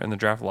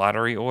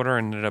lottery order,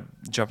 and ended up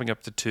jumping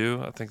up to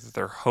 2. I think that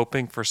they're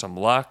hoping for some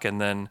luck.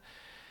 And then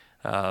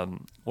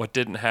what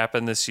didn't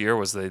happen this year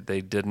was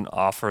they didn't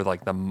offer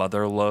like the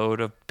mother load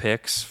of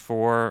picks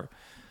for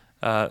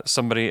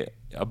somebody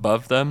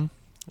above them.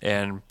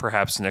 And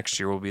perhaps next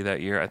year will be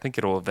that year. I think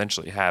it'll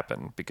eventually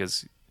happen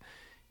because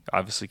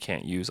obviously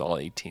can't use all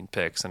 18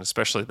 picks, and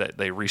especially that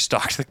they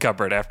restocked the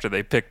cupboard after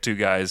they picked 2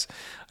 guys.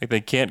 Like,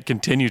 they can't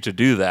continue to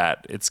do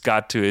that. It's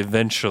got to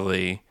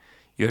eventually,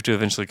 you have to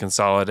eventually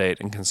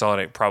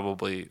consolidate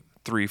probably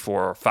 3,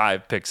 4, or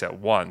 5 picks at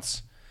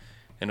once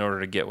in order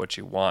to get what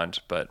you want.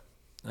 But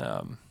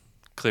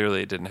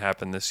clearly it didn't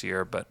happen this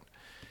year. But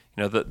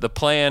the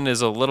plan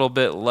is a little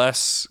bit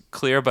less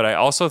clear, but I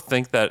also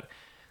think that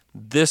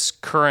this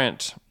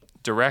current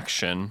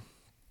direction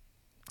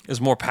is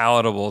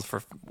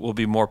will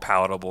be more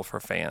palatable for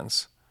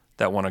fans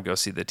that want to go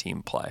see the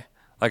team play.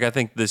 Like, I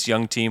think this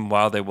young team,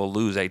 while they will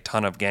lose a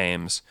ton of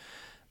games,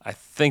 I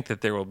think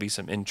that there will be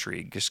some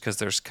intrigue just because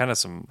there's kind of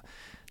some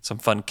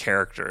fun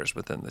characters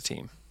within the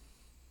team.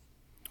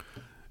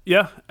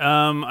 Yeah,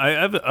 I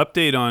have an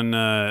update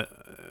on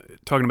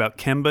talking about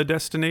Kemba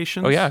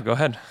destinations. Oh yeah, go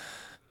ahead.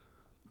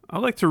 I'd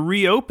like to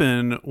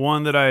reopen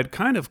one that I had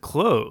kind of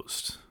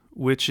closed,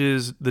 which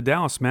is the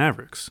Dallas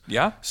Mavericks.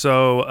 Yeah.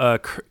 So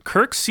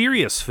Kirk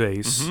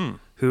Seriousface,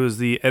 who is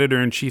the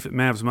editor-in-chief at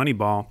Mavs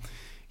Moneyball,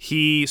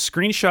 he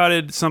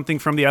screenshotted something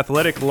from the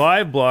Athletic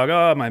Live blog.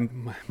 Oh,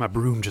 my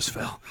broom just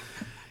fell.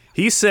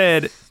 He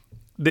said,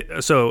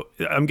 so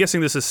I'm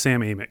guessing this is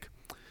Sam Amick,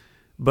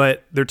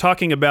 but they're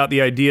talking about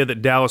the idea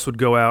that Dallas would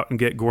go out and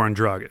get Goran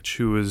Dragic,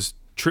 who was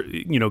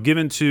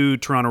given to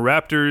Toronto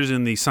Raptors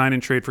in the sign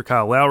and trade for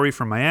Kyle Lowry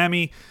from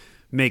Miami.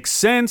 Makes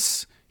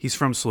sense. He's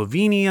from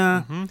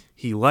Slovenia.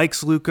 He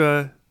likes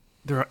Luka.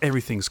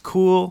 Everything's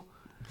cool.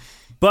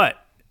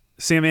 But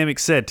Sam Amick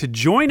said, to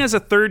join as a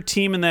third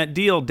team in that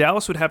deal,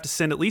 Dallas would have to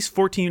send at least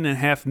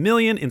 $14.5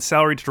 million in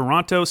salary to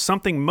Toronto,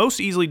 something most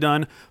easily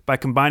done by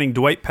combining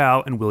Dwight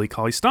Powell and Willie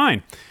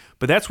Cauley-Stein.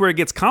 But that's where it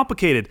gets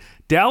complicated.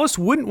 Dallas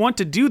wouldn't want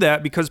to do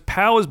that because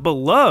Powell is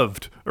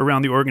beloved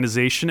around the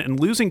organization, and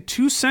losing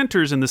 2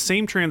 centers in the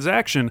same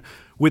transaction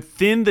would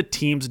thin the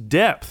team's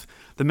depth.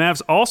 The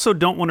Mavs also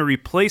don't want to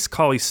replace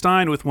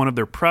Cauley-Stein with one of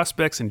their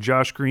prospects in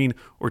Josh Green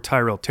or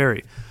Tyrell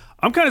Terry.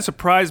 I'm kind of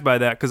surprised by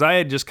that because I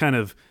had just kind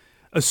of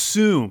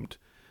assumed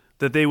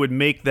that they would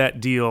make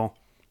that deal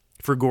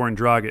for Goran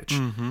Dragic.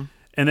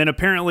 And then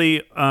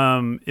apparently,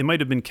 it might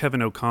have been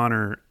Kevin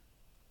O'Connor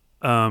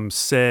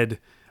said,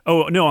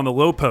 on the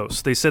Low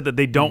Post, they said that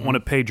they don't want to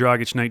pay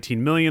Dragic $19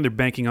 million. They're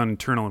banking on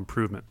internal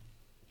improvement.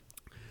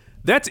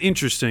 That's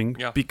interesting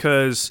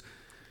because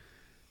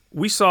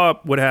we saw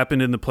what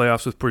happened in the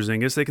playoffs with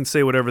Porzingis. They can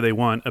say whatever they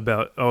want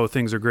about,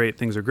 things are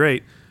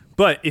great.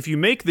 But if you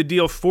make the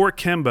deal for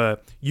Kemba,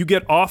 you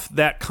get off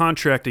that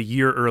contract a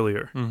year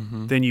earlier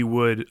than you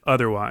would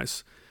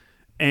otherwise.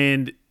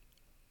 And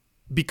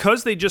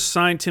because they just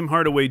signed Tim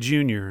Hardaway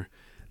Jr.,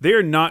 they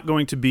are not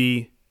going to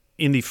be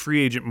in the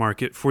free agent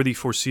market for the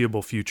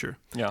foreseeable future.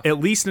 Yeah. At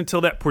least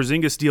until that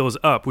Porzingis deal is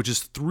up, which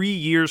is 3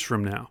 years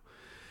from now.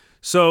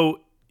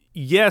 So,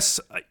 yes,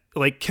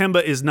 like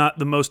Kemba is not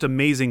the most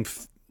amazing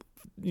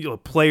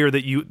player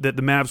that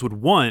the Mavs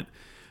would want,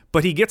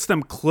 but he gets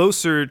them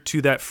closer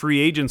to that free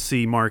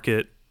agency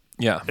market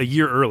a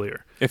year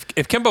earlier. If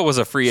Kemba was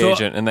a free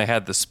agent and they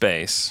had the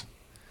space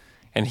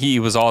and he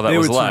was all that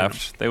was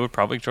left, they would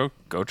probably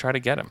go try to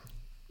get him.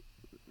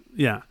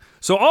 Yeah.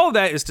 So all of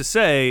that is to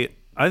say,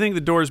 I think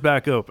the door's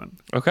back open.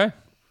 Okay.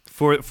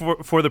 For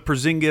the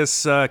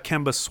Porzingis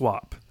Kemba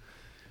swap.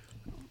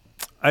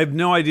 I have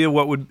no idea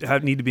what would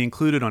need to be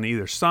included on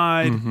either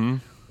side.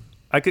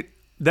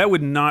 That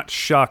would not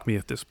shock me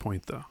at this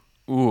point, though.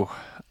 Ooh.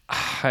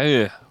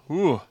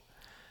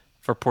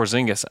 For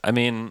Porzingis, I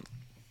mean,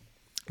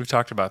 we've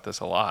talked about this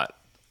a lot.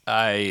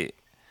 I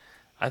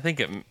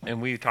think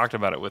and we talked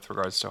about it with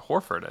regards to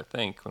Horford, I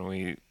think, when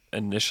we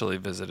initially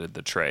visited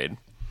the trade.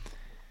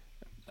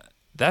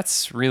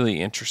 That's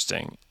really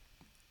interesting.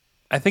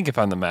 I think if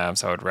I'm the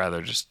Mavs, I would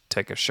rather just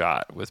take a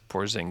shot with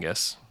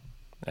Porzingis,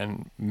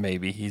 and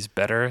maybe he's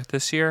better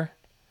this year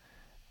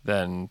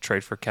than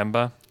trade for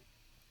Kemba.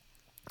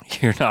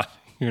 You're not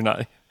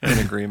in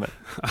agreement.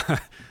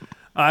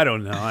 I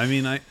don't know. I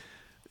mean,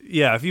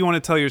 if you want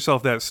to tell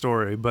yourself that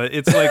story, but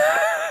it's like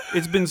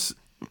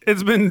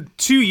it's been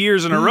 2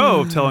 years in a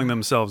row of telling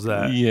themselves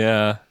that.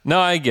 Yeah. No,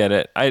 I get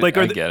it. I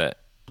get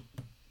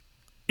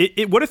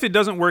it. What if it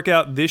doesn't work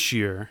out this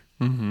year?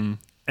 And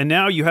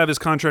now you have his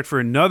contract for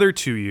another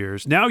 2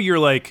 years. Now you're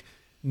like,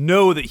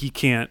 know that he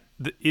can't.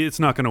 It's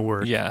not going to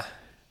work. Yeah.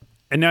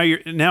 And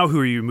now who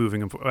are you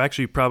moving him for?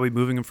 Actually, probably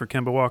moving him for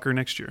Kemba Walker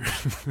next year.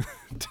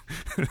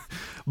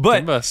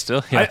 But Kemba's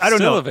still, I don't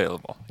know.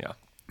 Available. Yeah.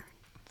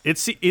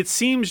 It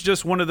seems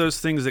just one of those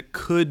things that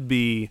could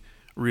be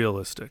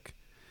realistic.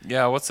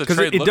 Yeah. What's the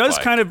trade? It does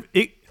like? kind of.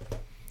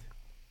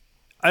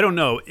 I don't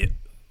know.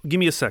 Give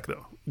me a sec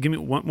though. Give me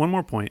one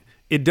more point.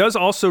 It does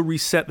also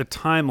reset the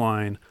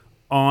timeline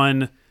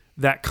on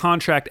that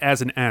contract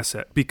as an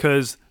asset,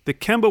 because the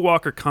Kemba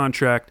Walker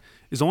contract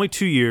is only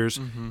 2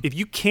 years. If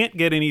you can't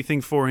get anything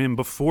for him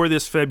before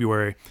this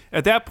February,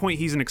 at that point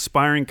he's an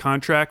expiring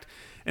contract,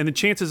 and the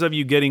chances of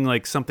you getting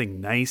like something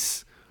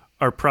nice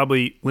are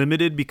probably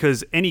limited,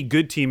 because any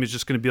good team is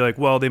just going to be like,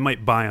 well, they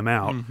might buy him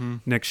out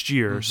next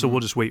year, so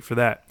we'll just wait for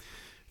that.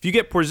 If you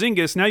get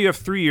Porzingis, now you have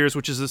 3 years,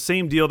 which is the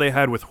same deal they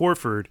had with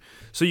Horford.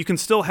 So you can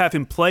still have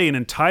him play an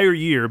entire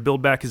year,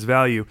 build back his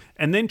value,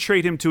 and then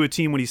trade him to a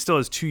team when he still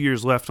has 2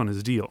 years left on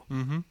his deal.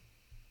 Mm-hmm.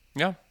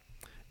 Yeah.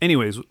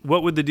 Anyways,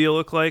 what would the deal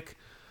look like?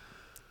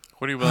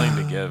 What are you willing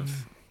to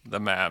give the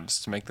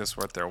Mavs to make this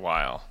worth their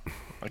while?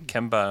 Like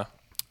Kemba.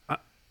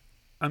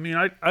 I mean,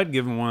 I'd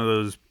give him one of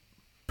those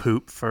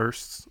poop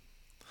firsts.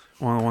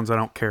 One of the ones I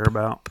don't care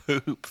about.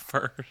 Poop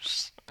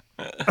first.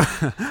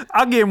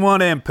 I'll give him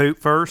one of them poop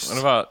first.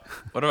 What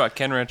about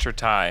Kenrich or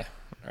Ty?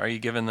 Are you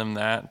giving them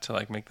that to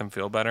like make them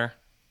feel better?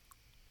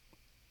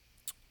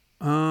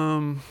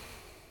 I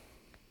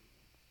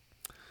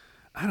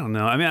don't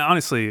know. I mean,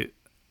 honestly,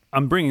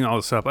 I'm bringing all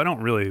this up. I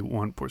don't really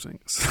want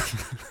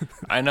Porzingis.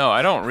 I know.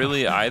 I don't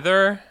really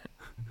either.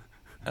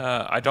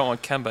 I don't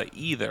want Kemba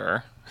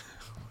either.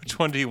 Which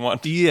one do you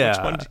want? Yeah.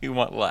 Which one do you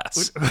want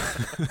less?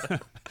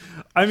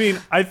 I mean,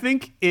 I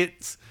think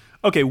it's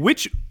okay.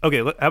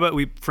 How about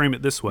we frame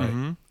it this way?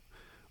 Mm-hmm.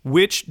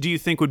 Which do you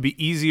think would be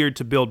easier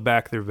to build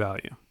back their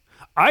value?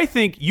 I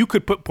think you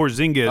could put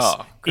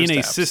Porzingis in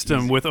a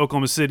system with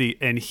Oklahoma City,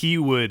 and he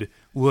would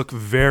look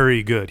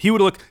very good. He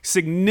would look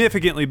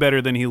significantly better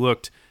than he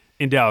looked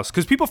in Dallas.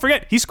 Because people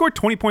forget, he scored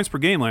 20 points per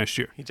game last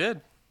year. He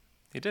did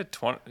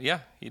 20. Yeah,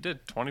 he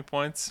did 20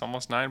 points,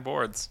 almost 9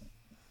 boards.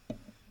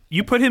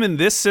 You put him in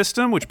this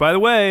system, which, by the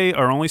way,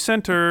 our only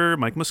center,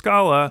 Mike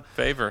Muscala,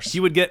 favors. He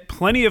would get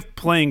plenty of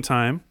playing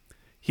time.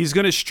 He's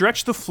going to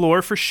stretch the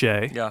floor for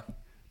Shea. Yeah.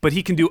 But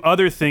he can do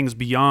other things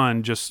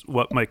beyond just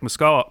what Mike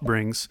Muscala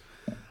brings.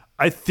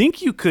 I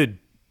think you could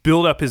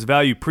build up his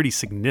value pretty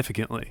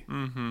significantly.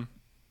 Mm-hmm.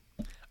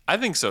 I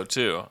think so,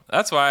 too.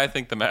 That's why I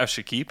think the Mavs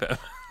should keep him.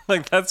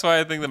 That's why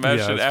I think the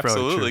Mavs should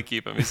absolutely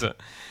keep him.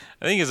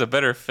 I think he's a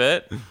better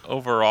fit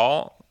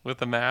overall with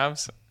the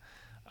Mavs.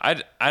 I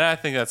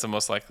think that's the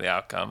most likely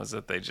outcome, is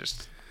that they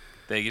just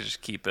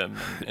keep him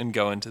and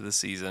go into the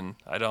season.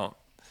 I don't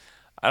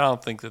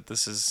think that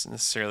this is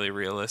necessarily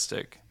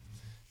realistic,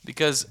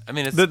 because I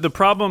mean it's the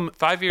problem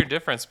 5-year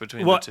difference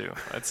between the two.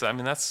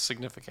 That's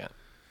significant.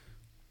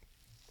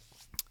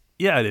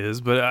 Yeah, it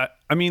is, but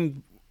I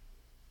mean,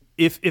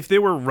 if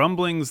there were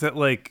rumblings that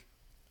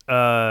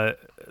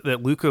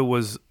that Luka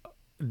was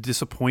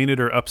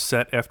disappointed or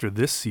upset after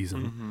this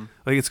season,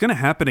 it's going to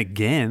happen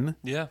again.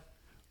 Yeah.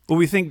 Well,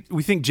 we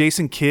think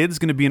Jason Kidd's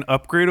going to be an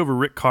upgrade over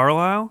Rick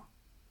Carlisle.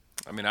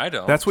 I mean, I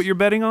don't. That's what you're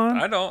betting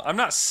on? I don't. I'm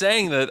not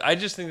saying that. I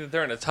just think that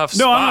they're in a tough spot.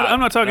 No, I'm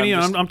not talking to you.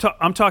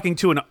 I'm talking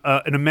to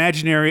an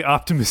imaginary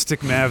optimistic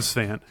Mavs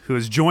fan who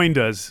has joined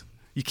us.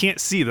 You can't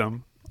see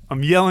them.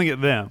 I'm yelling at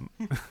them.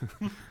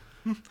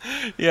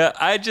 Yeah,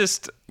 I'm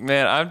just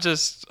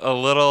a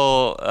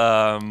little.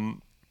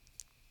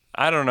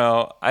 I don't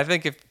know. I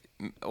think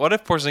what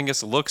if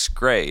Porzingis looks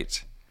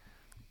great,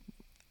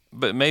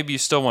 but maybe you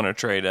still want to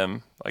trade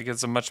him? Like,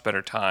 it's a much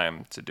better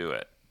time to do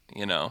it,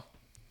 you know?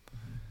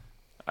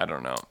 I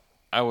don't know.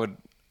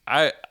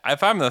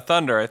 If I'm the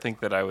Thunder, I think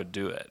that I would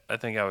do it. I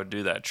think I would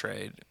do that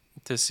trade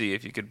to see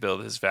if you could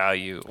build his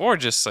value, or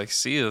just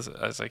see is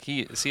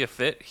he a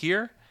fit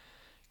here?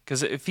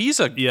 Because if he's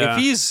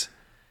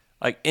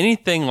like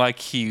anything like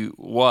he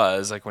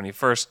was, like when he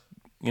first,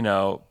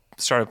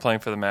 started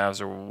playing for the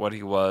Mavs, or what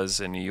he was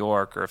in New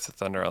York, or if the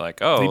Thunder are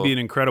like, oh, he'd be an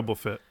incredible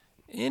fit.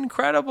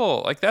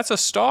 Incredible. Like, that's a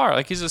star.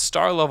 Like, he's a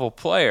star level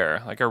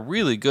player, like a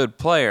really good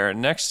player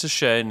next to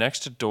Shea, next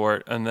to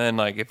Dort. And then,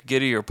 like, if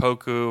Giddey or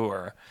Poku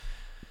or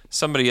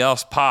somebody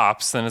else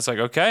pops, then it's like,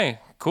 okay,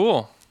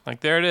 cool. Like,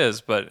 there it is.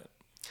 But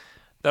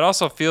that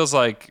also feels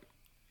like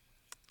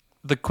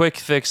the quick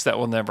fix that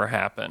will never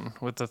happen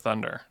with the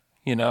Thunder.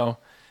 I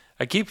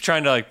keep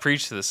trying to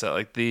preach this,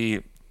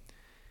 that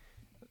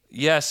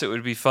yes, it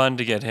would be fun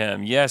to get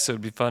him. Yes, it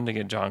would be fun to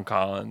get John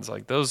Collins.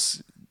 Like,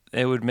 those,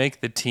 it would make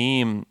the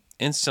team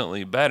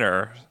instantly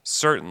better,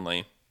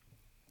 certainly.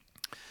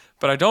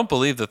 But I don't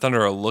believe the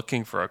Thunder are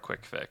looking for a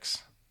quick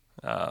fix.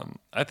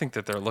 I think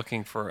that they're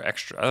looking for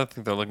extra. I don't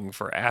think they're looking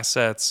for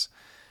assets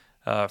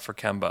for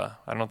Kemba.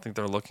 I don't think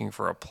they're looking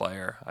for a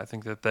player. I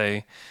think that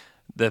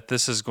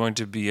this is going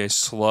to be a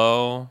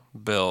slow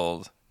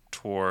build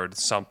toward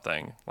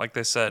something. Like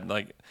they said,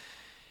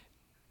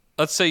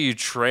 let's say you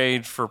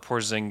trade for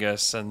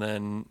Porzingis and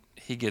then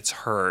he gets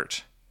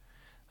hurt.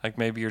 Like,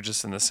 maybe you're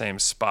just in the same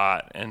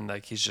spot and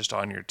he's just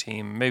on your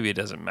team. Maybe it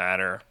doesn't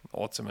matter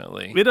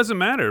ultimately. It doesn't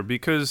matter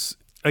because,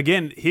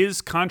 again,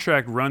 his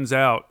contract runs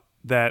out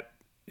that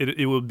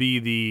it will be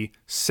the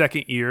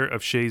second year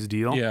of Shea's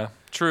deal. Yeah,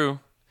 true.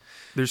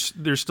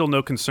 There's still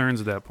no concerns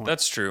at that point.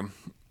 That's true.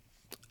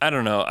 I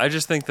don't know. I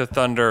just think the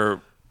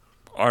Thunder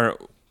are.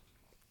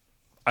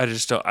 I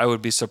just don't. I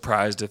would be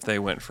surprised if they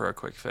went for a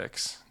quick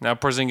fix. Now,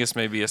 Porzingis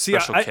may be a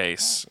special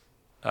case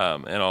in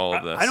all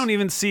of this. I don't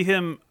even see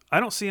him. I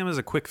don't see him as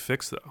a quick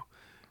fix though,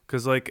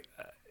 because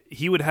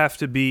he would have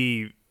to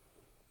be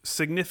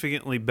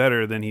significantly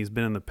better than he's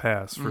been in the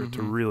past for it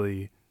to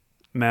really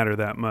matter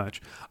that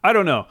much. I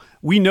don't know.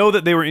 We know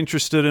that they were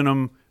interested in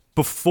him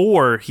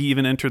before he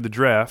even entered the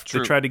draft.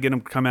 True. They tried to get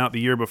him to come out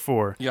the year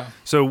before. Yeah.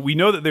 So we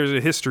know that there's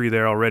a history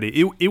there already.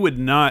 It would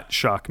not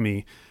shock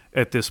me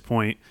at this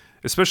point.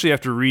 especially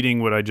after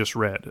reading what I just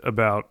read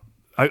about.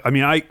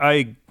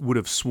 I would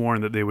have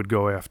sworn that they would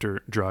go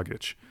after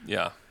Dragic.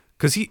 Yeah.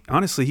 Because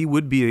he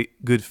would be a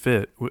good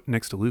fit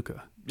next to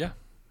Luka. Yeah.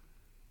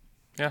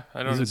 Yeah,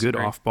 I don't He's disagree. a good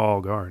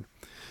off-ball guard.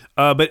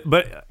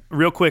 But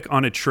real quick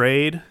on a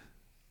trade,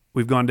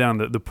 we've gone down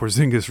the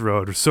Porzingis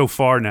road so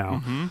far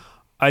now. Mm-hmm.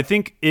 I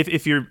think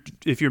if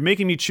you're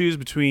making me choose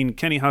between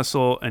Kenny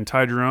Hustle and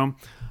Ty Jerome,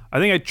 I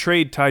think I'd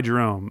trade Ty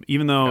Jerome.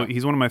 Even though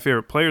he's one of my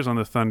favorite players on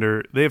the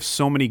Thunder, they have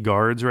so many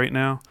guards right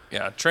now.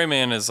 Yeah, Trey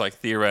Mann is like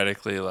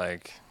theoretically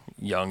like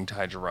young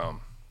Ty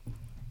Jerome.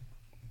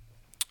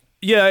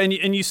 Yeah,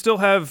 and you still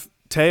have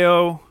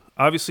Teo.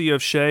 Obviously, you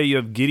have Shea. You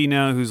have Giddey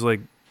now, who's like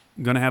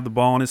going to have the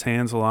ball in his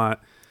hands a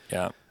lot.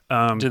 Yeah.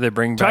 Did they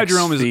bring back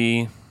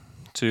Svi,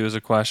 too, is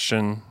a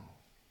question.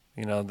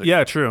 You know,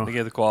 true. They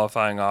gave the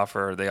qualifying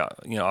offer. They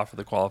offered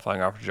the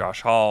qualifying offer to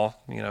Josh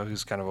Hall,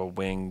 who's kind of a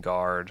wing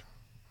guard.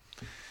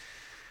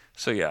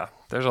 So, yeah,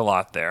 there's a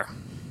lot there.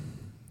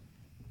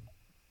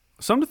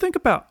 Something to think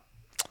about.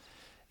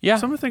 Yeah.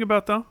 Something to think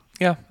about, though.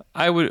 Yeah.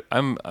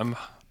 I'm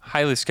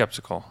highly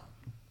skeptical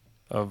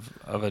of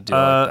a deal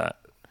like that.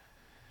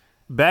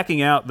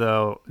 Backing out,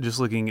 though, just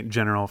looking at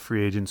general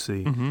free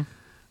agency, Mm-hmm.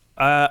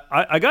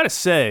 I got to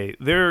say,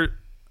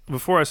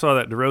 before I saw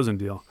that DeRozan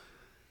deal,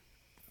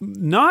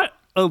 not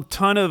a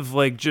ton of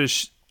like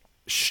just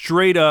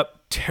straight up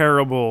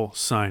terrible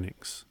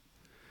signings.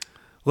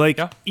 Like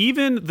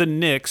even the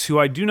Knicks, who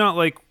I do not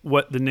like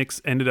what the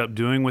Knicks ended up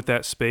doing with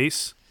that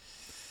space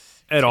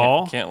at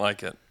all. Can't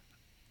like it.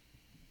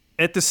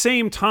 At the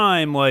same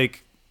time,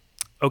 like,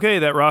 okay,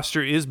 that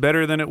roster is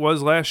better than it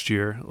was last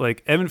year.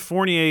 Like Evan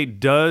Fournier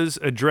does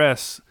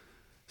address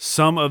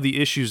some of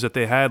the issues that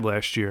they had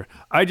last year.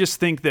 I just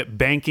think that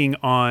banking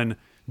on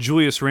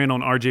Julius Randle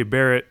and RJ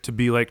Barrett to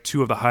be like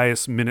two of the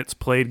highest minutes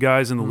played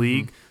guys in the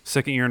league,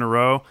 second year in a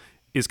row,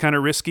 is kind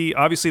of risky.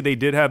 Obviously, they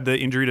did have the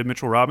injury to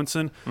Mitchell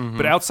Robinson,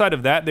 but outside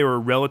of that, they were a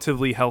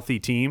relatively healthy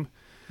team.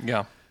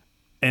 Yeah.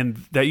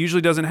 And that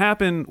usually doesn't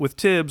happen with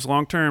Tibbs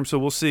long term, so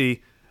we'll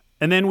see.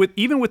 And then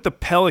even with the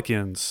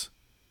Pelicans,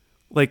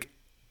 like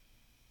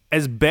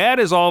as bad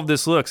as all of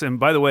this looks, and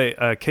by the way,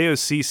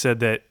 KOC said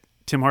that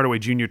Tim Hardaway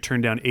Jr.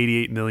 turned down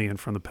 $88 million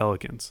from the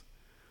Pelicans,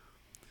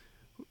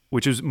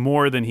 which is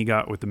more than he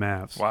got with the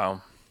Mavs.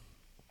 Wow.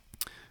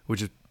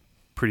 Which is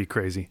pretty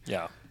crazy.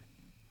 Yeah.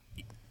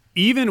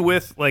 Even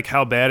with like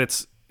how bad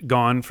it's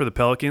gone for the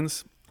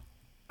Pelicans,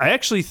 I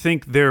actually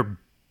think they're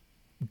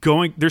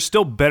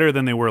still better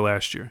than they were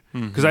last year.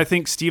 Because I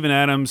think Steven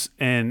Adams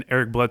and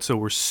Eric Bledsoe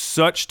were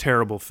such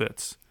terrible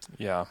fits.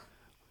 Yeah.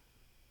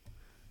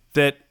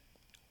 That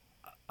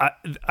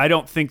I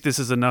don't think this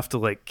is enough to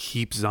like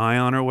keep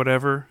Zion or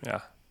whatever. Yeah.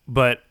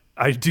 But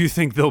I do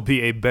think they'll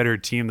be a better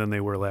team than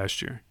they were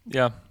last year.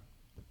 Yeah.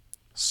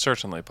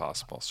 Certainly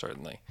possible,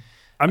 certainly.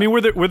 I mean,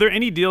 were there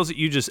any deals that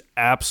you just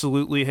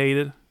absolutely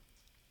hated?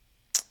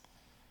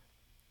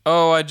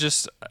 Oh,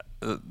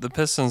 the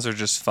Pistons are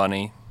just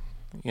funny,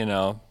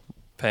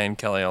 paying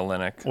Kelly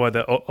Olynyk. What,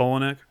 the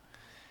Olynyk?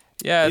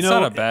 Yeah, it's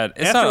not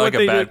like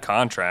a bad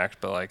contract,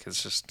 but like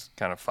it's just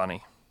kind of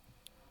funny.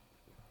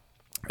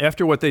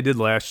 After what they did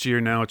last year,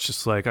 now it's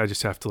just like I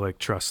just have to like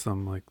trust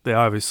them. Like they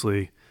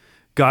obviously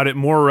got it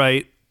more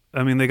right.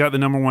 I mean, they got the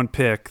number 1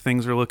 pick.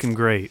 Things are looking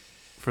great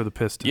for the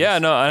Pistons. Yeah,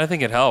 no, I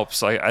think it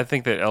helps. I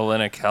think that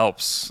Olynyk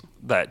helps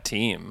that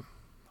team.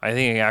 I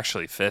think it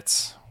actually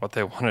fits what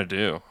they want to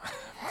do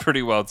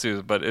pretty well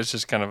too. But it's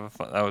just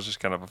that was just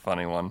kind of a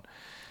funny one.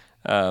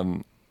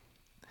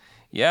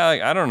 Yeah,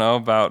 I don't know,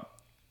 about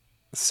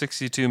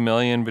 $62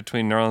 million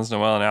between Nerlens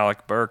Noel and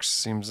Alec Burks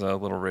seems a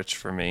little rich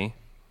for me.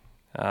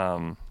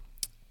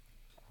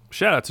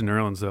 Shout out to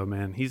Nerlens though,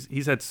 man.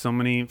 He's had so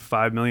many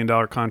 $5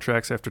 million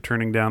contracts after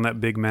turning down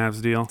that big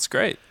Mavs deal. It's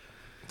great.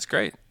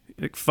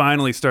 It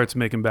finally starts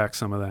making back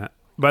some of that.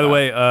 By the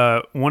way,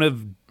 one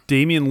of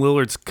Damian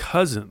Lillard's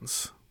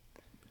cousins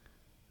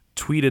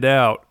tweeted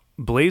out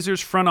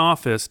Blazers front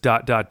office ...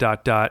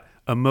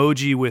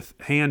 emoji with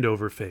hand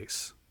over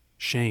face.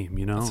 Shame,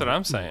 That's what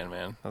I'm saying,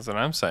 man. That's what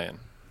I'm saying.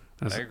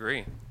 I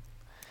agree.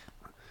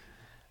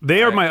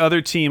 They are my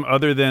other team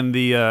other than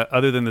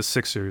the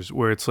Sixers,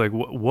 where it's like,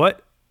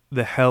 what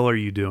the hell are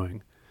you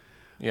doing?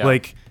 Yeah.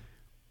 Like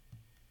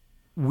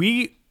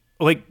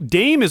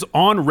Dame is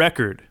on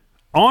record.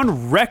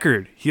 On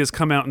record, he has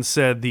come out and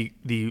said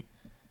the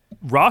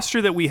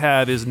roster that we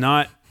have is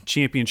not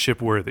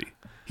championship worthy.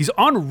 He's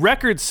on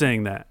record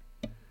saying that.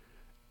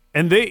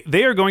 And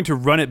they are going to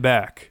run it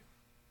back.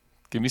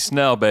 Give me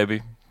Snell,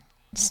 baby.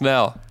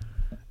 Snell.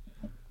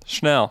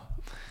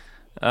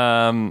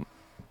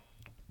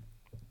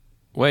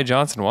 Way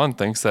Johnson 1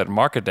 thinks that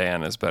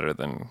Markadan is better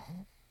than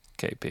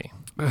KP.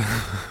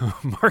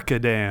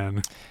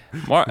 Markadan.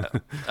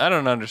 I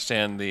don't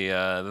understand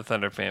the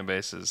Thunder fan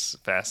base's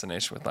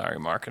fascination with Larry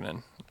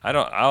Markkanen.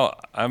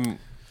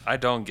 I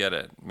don't get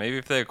it. Maybe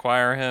if they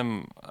acquire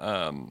him,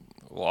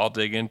 I'll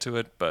dig into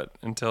it. But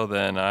until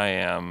then, I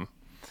am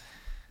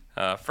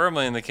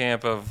firmly in the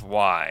camp of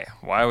why.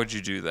 Why would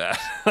you do that?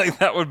 Like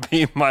that would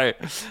be my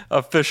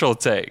official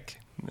take.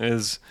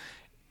 Is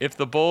if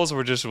the Bulls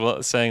were just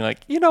saying like,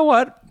 you know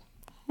what,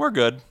 we're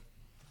good,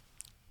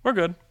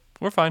 we're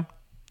fine,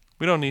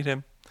 we don't need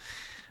him.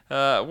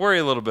 Worry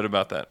a little bit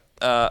about that.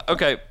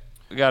 Okay,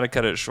 we got to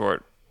cut it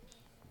short.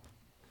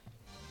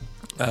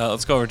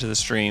 Let's go over to the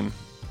stream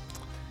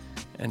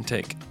and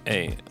take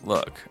a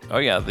look. Oh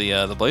yeah,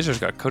 the Blazers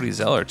got Cody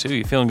Zeller too.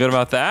 You feeling good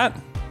about that?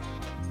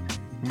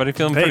 Everybody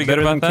feeling pretty good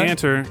about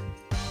that?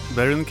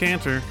 Better than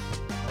Cantor.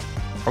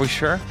 Are we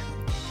sure?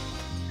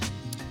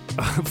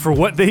 For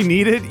what they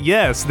needed,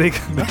 yes.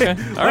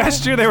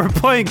 Last year they were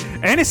playing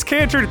Enes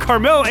Kanter and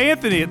Carmelo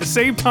Anthony at the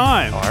same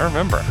time. Oh, I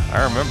remember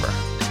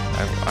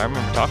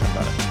talking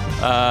about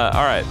it.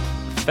 All right.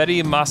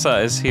 Fetty Massa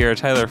is here.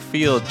 Tyler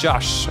Field,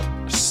 Josh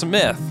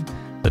Smith,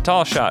 The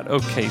Tall Shot,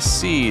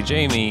 OKC,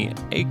 Jamie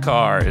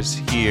Akar is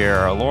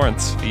here.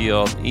 Lawrence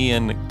Field,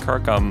 Ian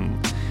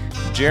Kirkham,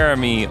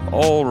 Jeremy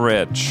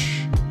Ulrich,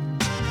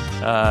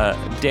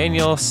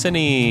 Daniel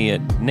Sinney,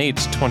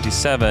 Nate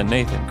 27,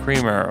 Nathan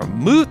Creamer,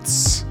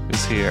 Moots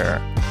is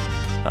here.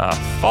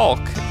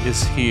 Falk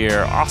is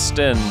here.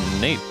 Austin,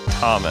 Nate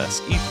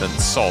Thomas, Ethan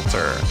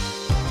Salter,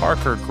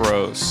 Parker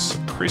Gross,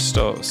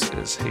 Christos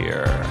is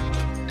here.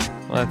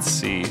 Let's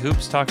see.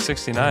 Hoops Talk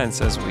 69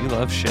 says we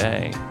love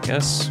Shea.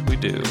 Yes, we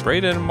do.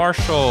 Braden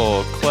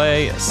Marshall,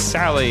 Clay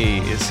Sally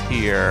is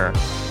here.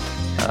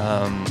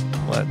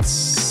 Let's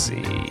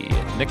see.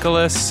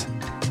 Nicholas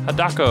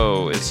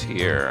Hadako is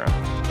here.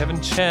 Kevin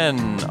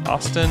Chen,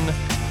 Austin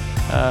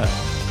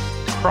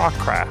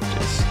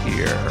Crawcraft is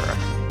here.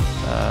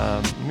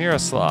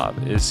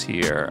 Miroslav is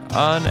here.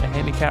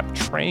 Unhandicapped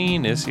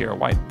Train is here.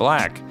 White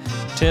Black.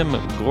 Tim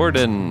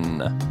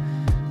Gordon.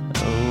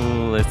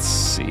 Let's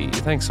see.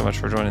 Thanks so much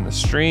for joining the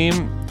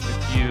stream.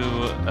 If you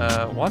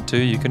want to,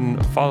 you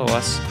can follow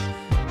us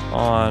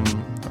on,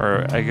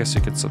 or I guess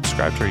you could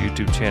subscribe to our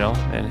YouTube channel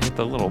and hit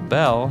the little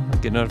bell,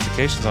 get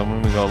notifications on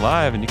when we go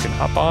live, and you can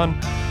hop on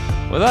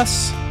with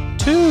us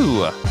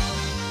too.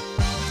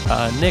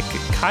 Nick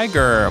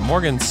Kiger,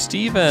 Morgan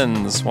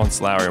Stevens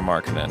wants Lauri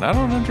Markkanen. I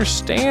don't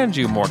understand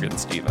you, Morgan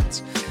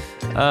Stevens.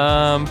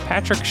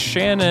 Patrick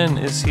Shannon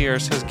is here,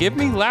 says, give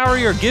me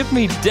Lauri or give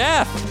me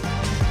death.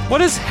 What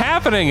is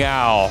happening,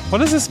 Al? What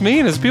does this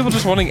mean? Is people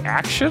just wanting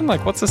action?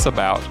 Like, what's this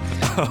about?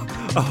 Oh,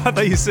 I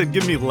thought you said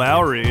give me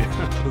Lowry.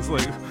 I was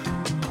like,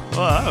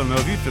 well, I don't know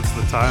if he fits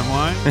the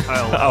timeline.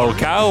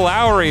 Kyle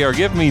Lowry or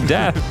give me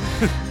death.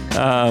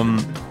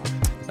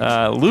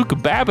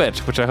 Luke Babbitt,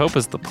 which I hope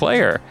is the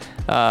player.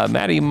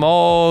 Matty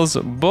Moles,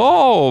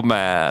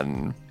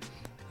 Bowman.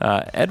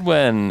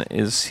 Edwin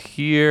is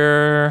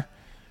here.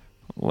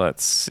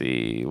 Let's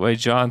see. Wade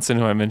Johnson,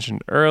 who I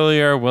mentioned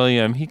earlier.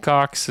 William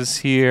Hecox is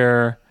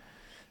here.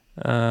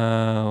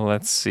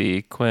 Let's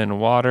see. Quinn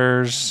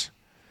Waters.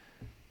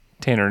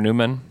 Tanner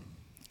Newman.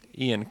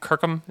 Ian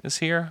Kirkham is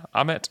here.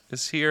 Amit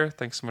is here.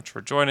 Thanks so much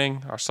for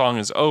joining. Our song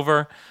is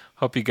over.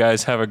 Hope you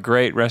guys have a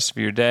great rest of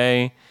your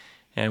day.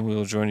 And we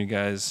will join you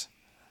guys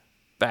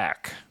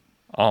back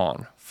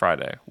on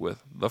Friday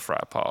with the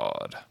Fry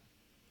Pod.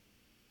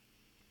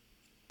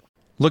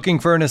 Looking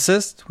for an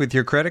assist with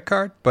your credit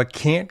card, but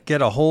can't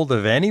get a hold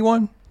of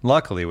anyone?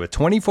 Luckily, with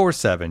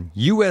 24/7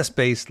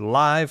 U.S.-based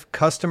live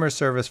customer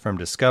service from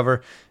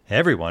Discover,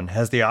 everyone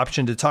has the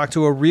option to talk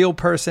to a real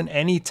person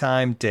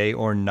anytime, day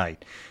or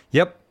night.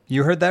 Yep,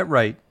 you heard that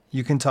right.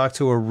 You can talk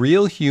to a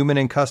real human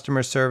in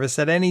customer service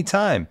at any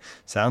time.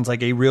 Sounds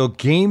like a real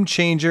game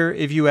changer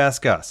if you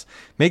ask us.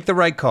 Make the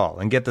right call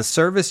and get the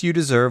service you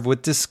deserve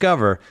with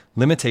Discover.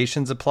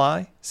 Limitations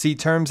apply. See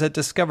terms at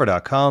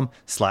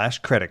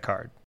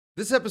discover.com/creditcard.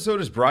 This episode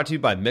is brought to you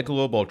by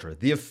Michelob Ultra,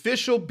 the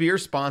official beer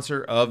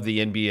sponsor of the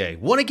NBA.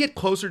 Want to get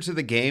closer to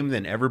the game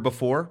than ever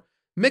before?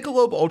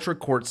 Michelob Ultra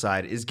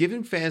Courtside is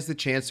giving fans the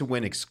chance to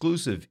win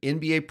exclusive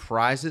NBA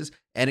prizes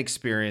and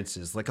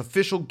experiences like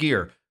official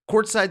gear,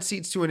 courtside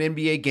seats to an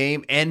NBA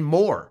game, and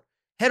more.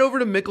 Head over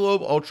to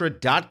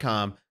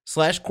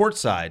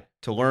MichelobUltra.com/courtside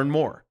to learn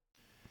more.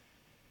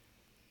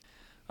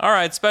 All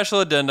right, special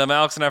addendum.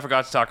 Alex and I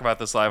forgot to talk about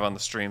this live on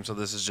the stream, so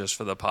this is just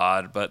for the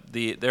pod. But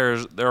there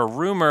are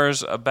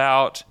rumors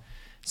about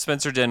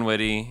Spencer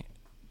Dinwiddie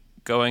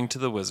going to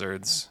the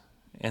Wizards,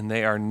 and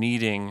they are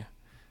needing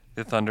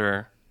the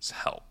Thunder's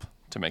help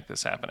to make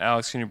this happen.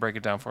 Alex, can you break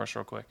it down for us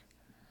real quick?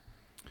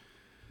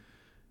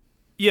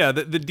 Yeah,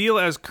 the deal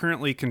as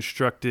currently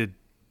constructed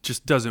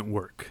just doesn't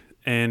work.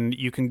 And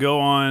you can go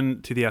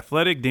on to The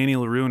Athletic. Danny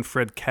LaRue and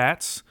Fred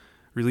Katz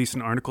released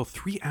an article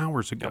 3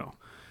 hours ago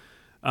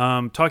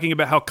talking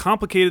about how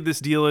complicated this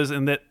deal is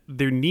and that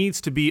there needs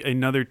to be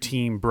another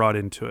team brought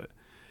into it.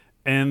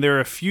 And there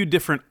are a few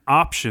different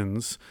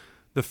options.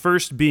 The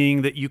first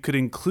being that you could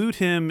include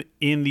him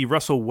in the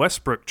Russell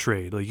Westbrook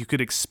trade. Like, you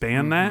could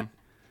expand that.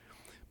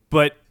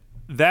 But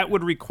that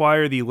would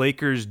require the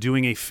Lakers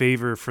doing a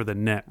favor for the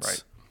Nets.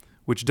 Right.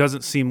 Which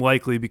doesn't seem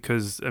likely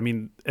because, I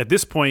mean, at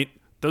this point,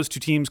 those two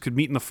teams could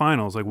meet in the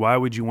finals. Like, why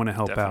would you want to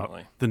help out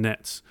the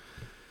Nets?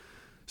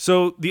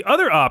 So the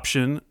other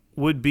option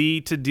would be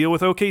to deal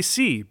with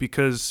OKC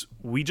because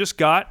we just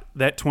got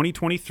that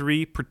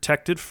 2023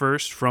 protected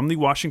first from the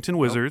Washington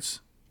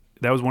Wizards.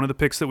 That was one of the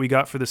picks that we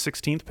got for the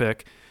 16th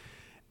pick.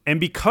 And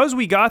because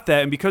we got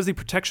that, and because the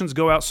protections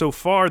go out so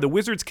far, the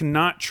Wizards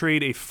cannot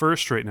trade a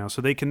first right now.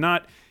 So they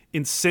cannot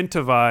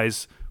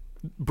incentivize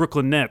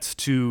Brooklyn Nets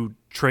to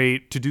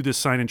do this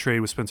sign and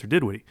trade with Spencer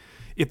Dinwiddie.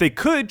 If they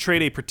could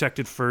trade a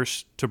protected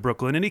first to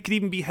Brooklyn, and it could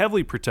even be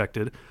heavily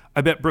protected,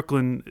 I bet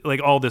Brooklyn,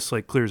 all this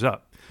clears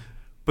up.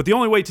 But the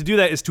only way to do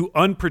that is to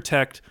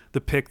unprotect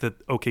the pick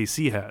that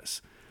OKC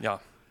has. Yeah.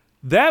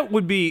 That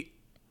would be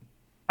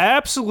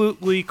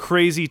absolutely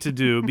crazy to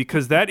do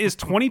because that is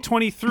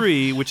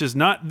 2023, which is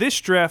not this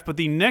draft, but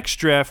the next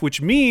draft,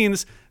 which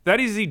means that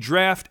is the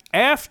draft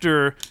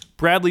after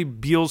Bradley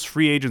Beal's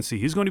free agency.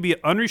 He's going to be an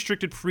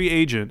unrestricted free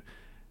agent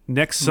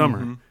next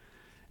summer.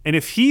 And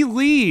if he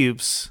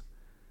leaves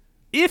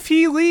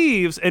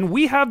and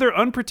we have their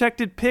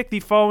unprotected pick the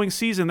following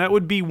season, that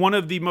would be one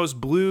of the most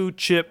blue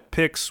chip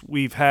picks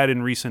we've had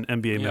in recent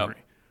NBA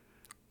memory.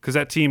 Because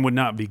that team would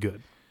not be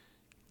good.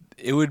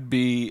 It would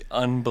be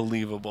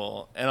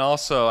unbelievable. And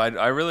also,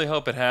 I really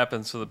hope it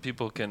happens so that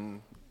people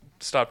can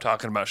stop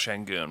talking about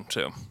Şengün,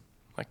 too.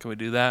 Can we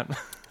do that?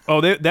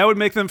 Oh, that would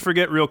make them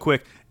forget real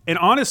quick. And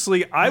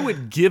honestly, I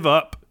would give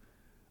up.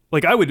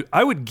 I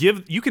would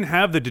give. You can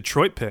have the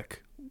Detroit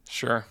pick.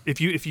 Sure. If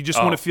you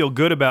just want to feel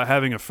good about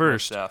having a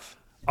first,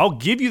 I'll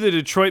give you the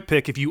Detroit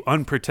pick if you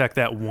unprotect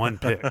that one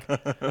pick.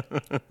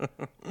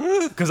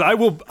 Because I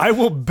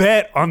will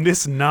bet on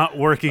this not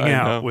working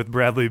out with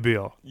Bradley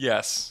Beal.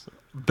 Yes.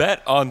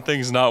 Bet on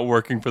things not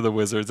working for the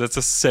Wizards. That's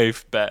a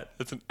safe bet.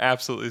 That's an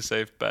absolutely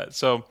safe bet.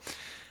 So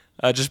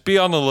just be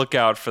on the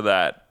lookout for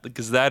that,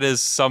 because that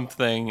is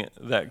something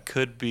that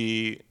could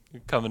be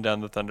coming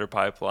down the Thunder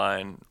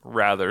pipeline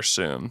rather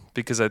soon,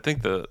 because I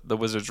think the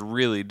Wizards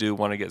really do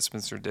want to get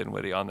Spencer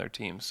Dinwiddie on their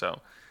team.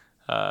 So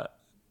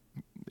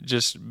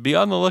just be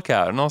on the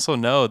lookout, and also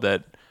know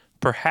that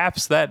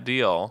perhaps that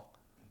deal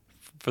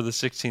for the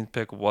 16th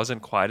pick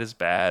wasn't quite as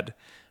bad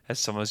as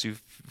some of you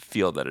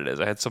feel that it is.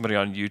 I had somebody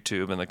on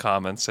YouTube in the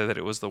comments say that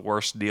it was the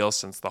worst deal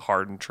since the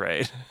Harden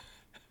trade,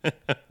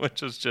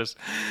 which was just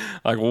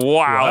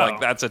wow.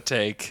 That's a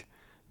take.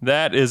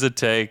 That is a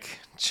take.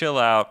 Chill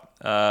out.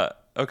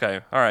 Okay.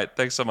 All right.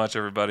 Thanks so much,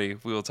 everybody.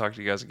 We will talk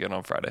to you guys again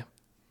on Friday.